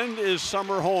this end is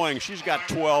Summer Hoying. She's got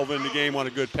 12 in the game on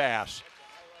a good pass.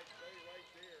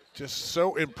 Just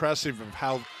so impressive of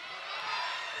how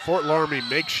Fort Loramie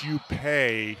makes you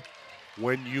pay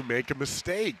when you make a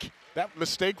mistake. That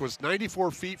mistake was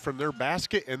 94 feet from their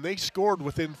basket, and they scored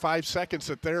within 5 seconds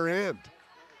at their end.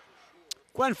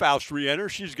 Gwen Faust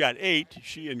re-enters. She's got 8.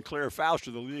 She and Claire Faust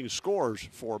are the leading scorers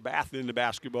for Bath in the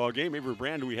basketball game. Avery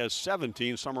Brandewie has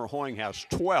 17. Summer Hoying has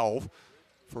 12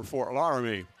 for Fort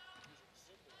Loramie.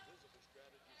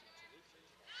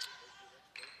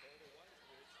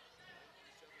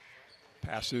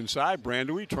 Pass inside,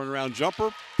 Brandewie, turnaround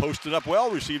jumper, posted up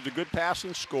well, received a good pass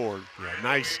and scored. Yeah,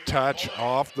 nice touch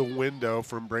off the window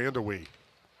from Brandewie.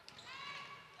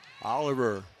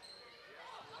 Oliver,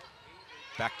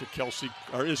 back to Kelsey,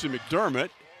 or is it McDermott?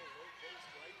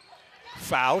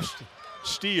 Faust,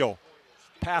 steal,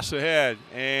 pass ahead,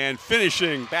 and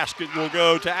finishing. Basket will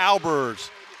go to Albers.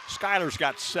 Skylar's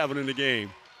got 7 in the game.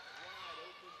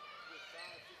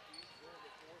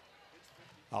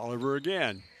 Oliver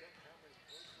again.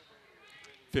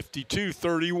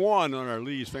 52-31 on our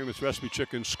Lee's Famous Recipe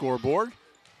Chicken scoreboard.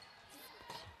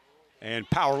 And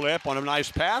power layup on a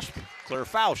nice pass. Claire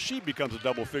Faust, she becomes a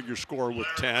double-figure scorer with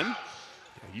 10.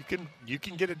 You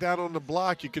can get it down on the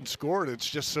block. You can score it. It's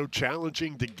just so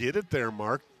challenging to get it there,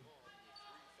 Mark.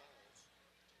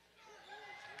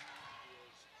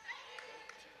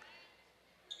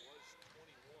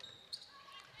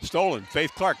 Stolen.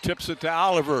 Faith Clark tips it to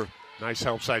Oliver. Nice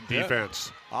help side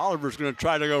defense. Yeah. Oliver's going to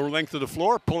try to go length of the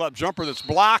floor, pull up jumper that's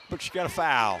blocked, but she got a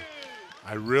foul.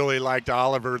 I really liked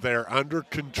Oliver there. Under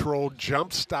control,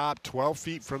 jump stop, 12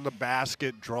 feet from the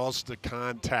basket, draws the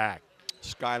contact.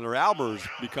 Skylar Albers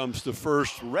becomes the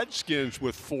first Redskins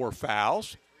with 4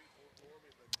 fouls.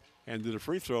 And to the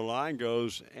free throw line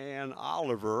goes Ann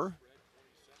Oliver.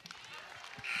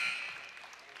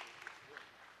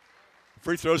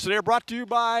 Free throws today are brought to you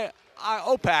by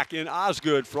OPAC in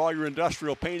Osgood. For all your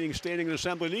industrial painting, staining, and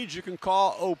assembly needs, you can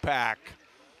call OPAC.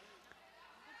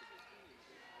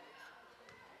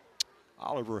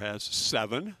 Oliver has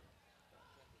 7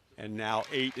 and now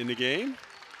 8 in the game.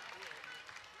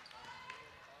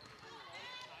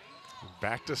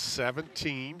 Back to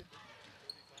 17.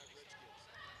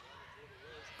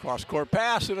 Cross-court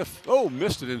pass, and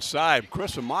missed it inside.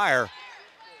 Carissa Meyer,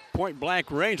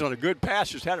 point-blank range on a good pass,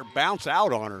 just had it bounce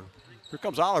out on her. Here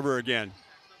comes Oliver again.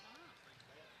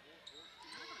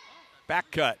 Back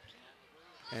cut,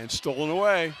 and stolen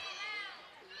away.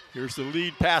 Here's the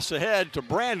lead pass ahead to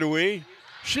Brandewie.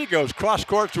 She goes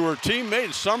cross-court to her teammate,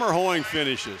 and Summer Hoying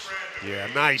finishes. Yeah,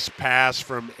 nice pass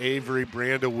from Avery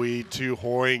Brandewie to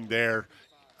Hoying there.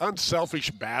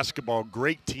 Unselfish basketball,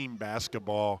 great team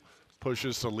basketball.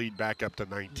 Pushes the lead back up to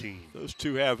 19. Those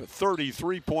two have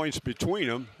 33 points between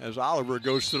them as Oliver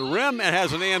goes to the rim and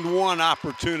has an and one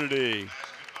opportunity.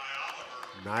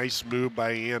 Nice move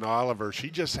by Ann Oliver. She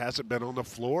just hasn't been on the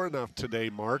floor enough today,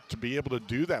 Mark, to be able to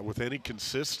do that with any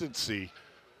consistency.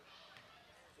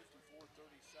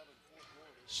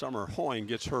 Summer Hoying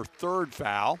gets her 3rd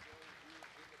foul.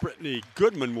 Brittany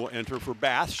Goodman will enter for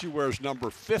Bath. She wears number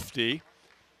 50.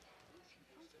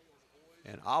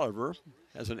 And Oliver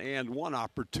has an and one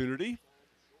opportunity.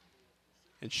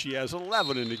 And she has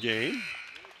 11 in the game.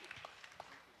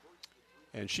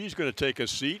 And she's going to take a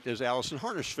seat as Allison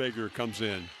Harnischfeger comes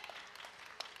in.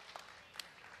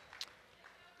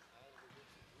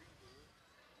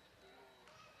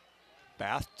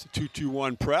 Bath to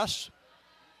 2-2-1 press.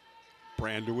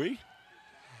 Brandewie.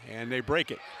 And they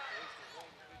break it.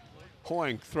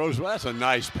 Hoying throws, well, that's a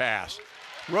nice pass.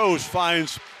 Rose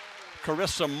finds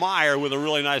Carissa Meyer with a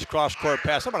really nice cross-court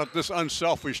pass. How about this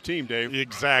unselfish team, Dave?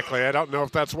 Exactly. I don't know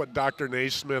if that's what Dr.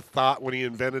 Naismith thought when he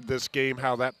invented this game,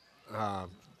 how that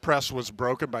press was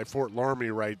broken by Fort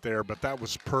Loramie right there, but that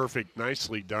was perfect.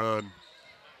 Nicely done.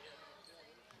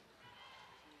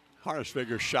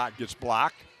 Harnischfeger's shot gets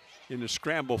blocked. In the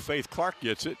scramble, Faith Clark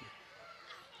gets it.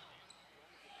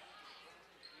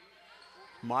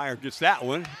 Meyer gets that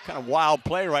one. Kind of wild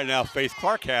play right now. Faith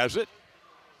Clark has it.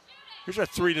 Here's a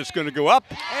 3 that's going to go up,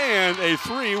 and a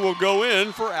 3 will go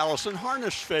in for Allison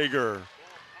Harnischfeger.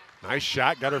 Nice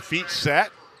shot, got her feet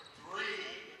set.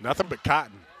 Nothing but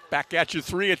cotton. Back at you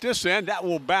 3 at this end. That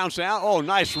will bounce out. Oh,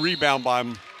 nice rebound by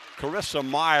Carissa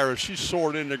Meyer. She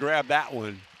soared in to grab that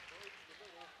one.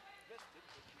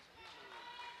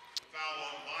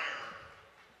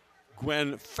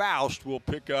 Gwen Faust will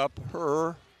pick up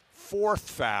her 4th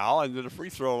foul, and to the free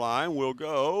throw line will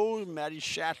go Maddie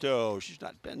Chateau. She's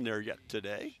not been there yet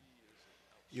today.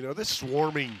 You know, this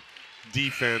swarming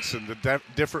defense and the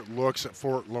different looks that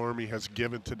Fort Loramie has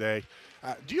given today.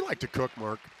 Do you like to cook,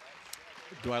 Mark?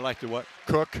 Do I like to what?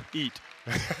 Cook. Eat.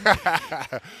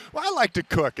 Well, I like to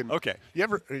cook. And okay.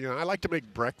 I like to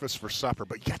make breakfast for supper,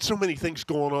 but you got so many things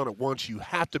going on at once. You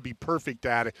have to be perfect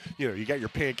at it. You know, you got your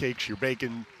pancakes, your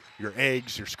bacon, your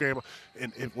eggs, your scramble.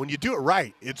 And when you do it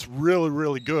right, it's really,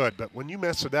 really good. But when you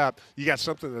mess it up, you got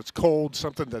something that's cold,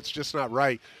 something that's just not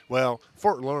right. Well,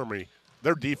 Fort Loramie,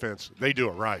 their defense, they do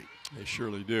it right. They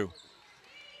surely do.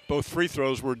 Both free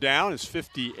throws were down. It's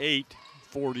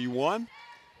 58-41.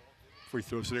 Free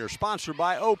throws today are sponsored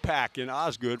by OPAC in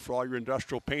Osgood. For all your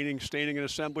industrial painting, staining, and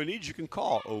assembly needs, you can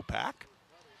call OPAC.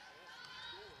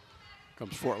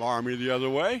 Comes Fort Loramie the other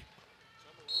way.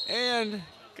 And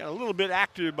got a little bit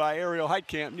active by Ariel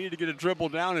Heitkamp. Needed to get a dribble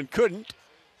down and couldn't.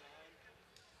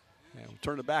 And we'll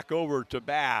turn it back over to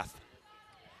Bath.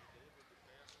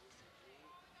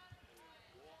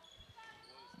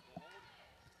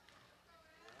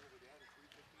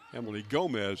 Emily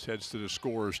Gomez heads to the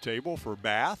scorer's table for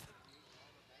Bath.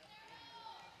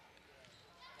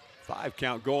 5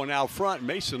 count going out front.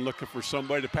 Mason looking for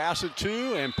somebody to pass it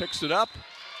to and picks it up,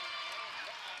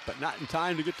 but not in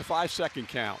time to get the 5-second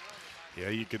count. Yeah,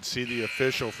 you can see the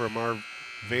official from our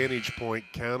vantage point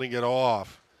counting it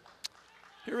off.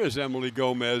 Here is Emily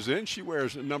Gomez in. She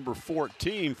wears number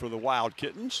 14 for the Wild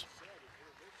Kittens.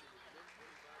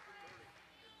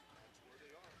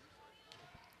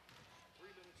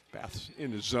 Bath's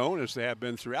in the zone as they have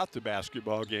been throughout the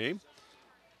basketball game.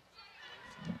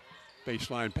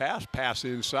 Baseline pass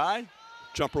inside.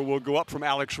 Jumper will go up from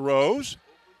Alex Rose.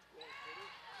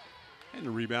 And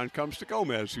the rebound comes to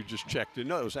Gomez, who just checked in.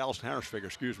 No, it was Allison Harnischfeger,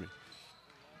 excuse me.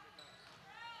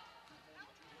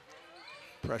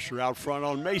 Pressure out front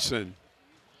on Mason.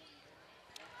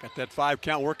 Got that 5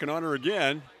 count working on her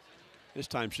again. This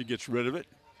time she gets rid of it.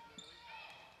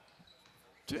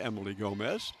 to Emily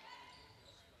Gomez.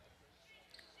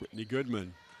 Brittany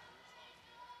Goodman.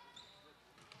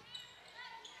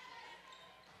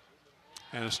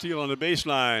 And a steal on the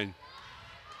baseline.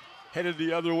 Headed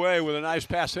the other way with a nice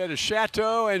pass ahead to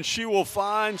Chateau, and she will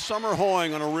find Summer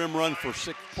Hoying on a rim run for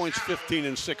 6 points, 15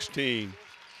 and 16.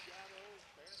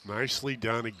 Nicely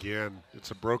done again.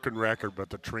 It's a broken record, but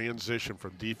the transition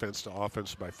from defense to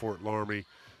offense by Fort Loramie.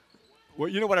 Well,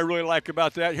 you know what I really like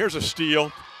about that? Here's a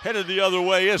steal. Headed the other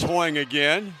way is Hoying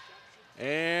again.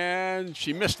 And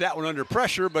she missed that one under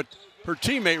pressure, but her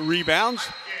teammate rebounds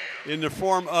in the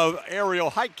form of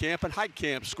Ariel Heitkamp, and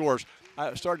Heitkamp scores.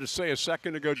 I started to say a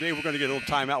second ago, Dave, we're going to get a little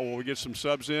timeout while we get some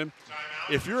subs in.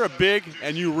 If you're a big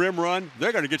and you rim run,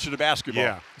 they're going to get you the basketball.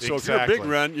 Yeah, so exactly. if you're a big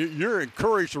run, you're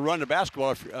encouraged to run the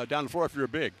basketball down the floor if you're a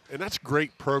big. And that's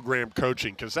great program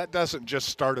coaching, because that doesn't just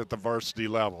start at the varsity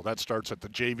level. That starts at the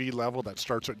JV level. That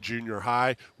starts at junior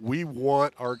high. We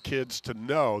want our kids to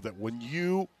know that when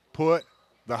you put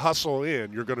the hustle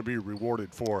in, you're going to be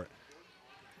rewarded for it.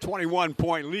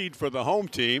 21-point lead for the home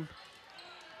team.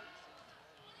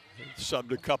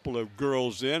 Subbed a couple of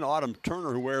girls in. Autumn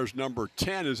Turner, who wears number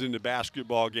 10, is in the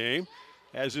basketball game,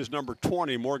 as is number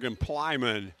 20, Morgan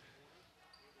Plyman.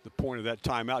 The point of that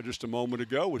timeout just a moment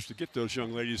ago was to get those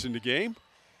young ladies in the game.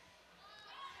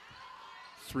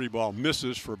 3-ball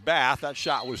misses for Bath. That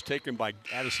shot was taken by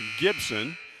Addison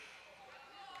Gibson.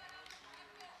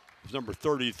 Number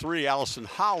 33, Allison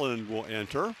Holland, will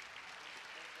enter.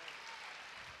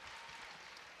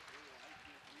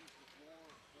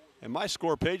 And my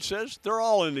score page says they're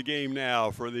all in the game now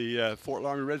for the Fort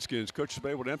Loramie Redskins. Coach has been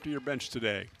able to empty your bench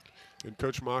today. And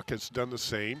Coach Mock has done the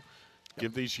same.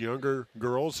 Give these younger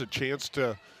girls a chance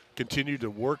to continue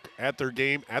to work at their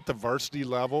game at the varsity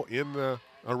level in the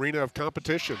arena of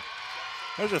competition.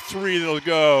 There's a three that'll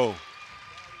go.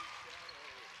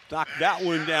 Knocked that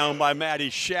one down by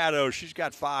Maddie Shadow. She's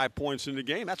got 5 points in the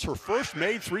game. That's her first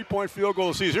made three-point field goal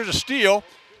of the season. Here's a steal.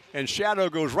 And Shadow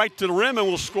goes right to the rim and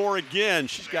will score again.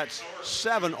 She's got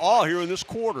 7 all here in this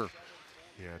quarter.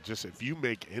 Yeah, just if you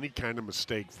make any kind of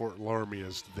mistake, Fort Loramie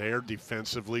is there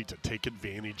defensively to take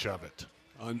advantage of it.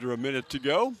 Under a minute to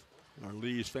go. Our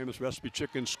Lee's Famous Recipe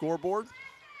Chicken scoreboard.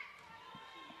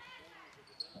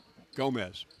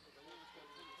 Gomez.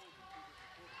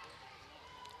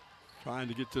 Trying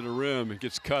to get to the rim and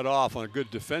gets cut off on a good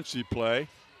defensive play.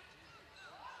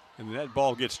 And that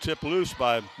ball gets tipped loose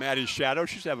by Maddie Shadow.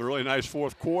 She's having a really nice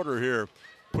fourth quarter here.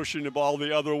 Pushing the ball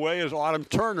the other way is Autumn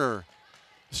Turner.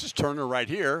 This is Turner right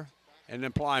here, and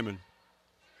then Plyman.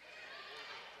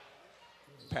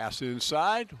 Pass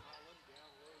inside.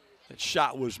 That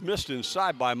shot was missed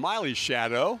inside by Miley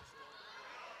Shadow.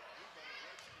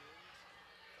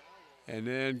 And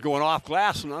then going off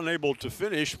glass and unable to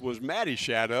finish was Maddie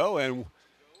Shadow, and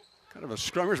kind of a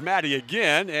scrummage. Maddie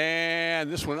again,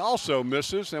 and this one also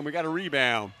misses, and we got a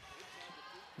rebound.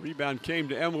 Rebound came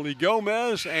to Emily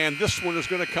Gomez, and this one is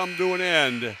going to come to an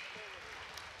end.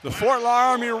 The Fort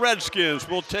Loramie Redskins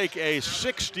will take a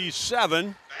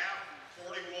 67-41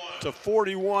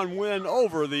 win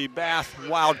over the Bath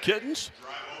Wild Kittens.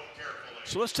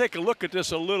 So let's take a look at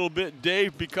this a little bit,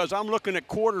 Dave, because I'm looking at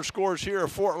quarter scores here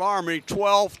of Fort Loramie,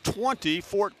 12, 20,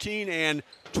 14, and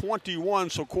 21.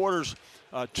 So quarters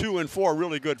 2 and 4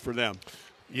 really good for them.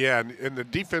 Yeah, and the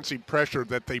defensive pressure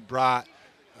that they brought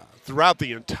throughout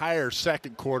the entire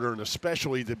second quarter, and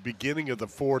especially the beginning of the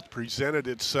fourth, presented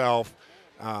itself.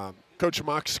 Coach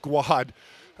Mock's squad,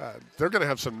 they're going to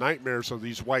have some nightmares of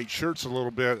these white shirts a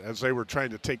little bit as they were trying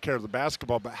to take care of the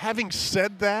basketball. But having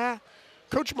said that,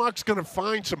 Coach Mock's going to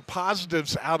find some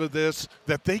positives out of this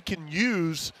that they can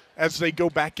use as they go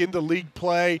back into league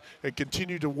play and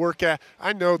continue to work at.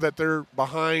 I know that they're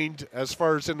behind, as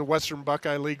far as in the Western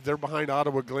Buckeye League, they're behind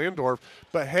Ottawa Glandorf.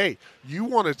 But, hey, you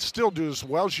want to still do as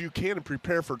well as you can and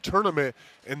prepare for tournament,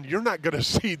 and you're not going to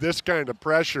see this kind of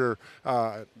pressure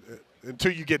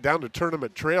until you get down to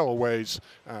tournament trail a ways.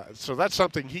 So that's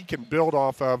something he can build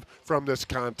off of from this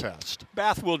contest.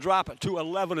 Bath will drop to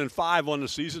 11-5 on the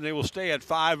season. They will stay at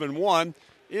 5-1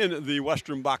 in the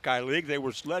Western Buckeye League. They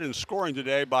were led in scoring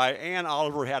today by Ann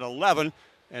Oliver, had 11,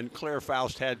 and Claire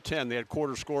Faust had 10. They had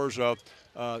quarter scores of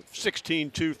 16,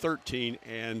 2, 13,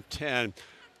 and 10.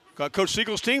 Coach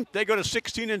Siegel's team, they go to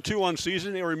 16-2 on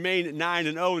season. They remain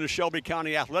 9-0 in the Shelby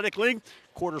County Athletic League.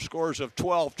 Quarter scores of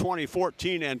 12, 20,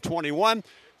 14, and 21.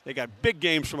 They got big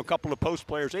games from a couple of post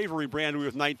players. Avery Brandy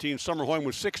with 19, Summer Hoying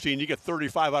with 16. You get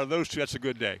 35 out of those two. That's a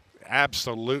good day.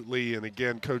 Absolutely. And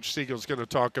again, Coach Siegel's going to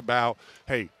talk about,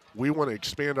 hey, we want to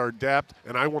expand our depth,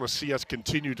 and I want to see us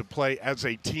continue to play as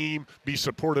a team, be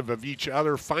supportive of each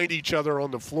other, find each other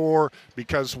on the floor,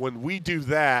 because when we do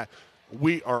that,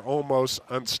 we are almost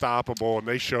unstoppable, and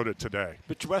they showed it today.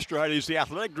 Mitch Westerheide is the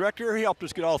athletic director. He helped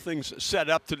us get all things set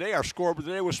up today. Our scoreboard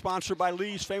today was sponsored by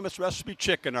Lee's Famous Recipe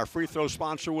Chicken. Our free throw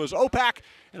sponsor was OPAC,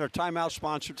 and our timeout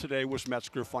sponsor today was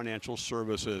Metzger Financial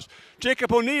Services.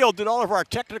 Jacob O'Neill did all of our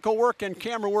technical work and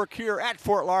camera work here at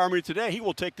Fort Loramie today. He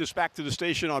will take this back to the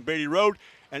station on Beatty Road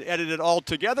and edit it all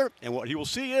together. And what he will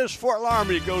see is Fort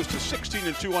Loramie goes to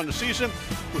 16-2 on the season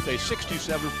with a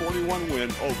 67-41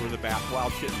 win over the Bath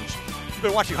Wild Kittens. You've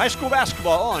been watching high school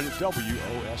basketball on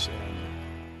WOSN.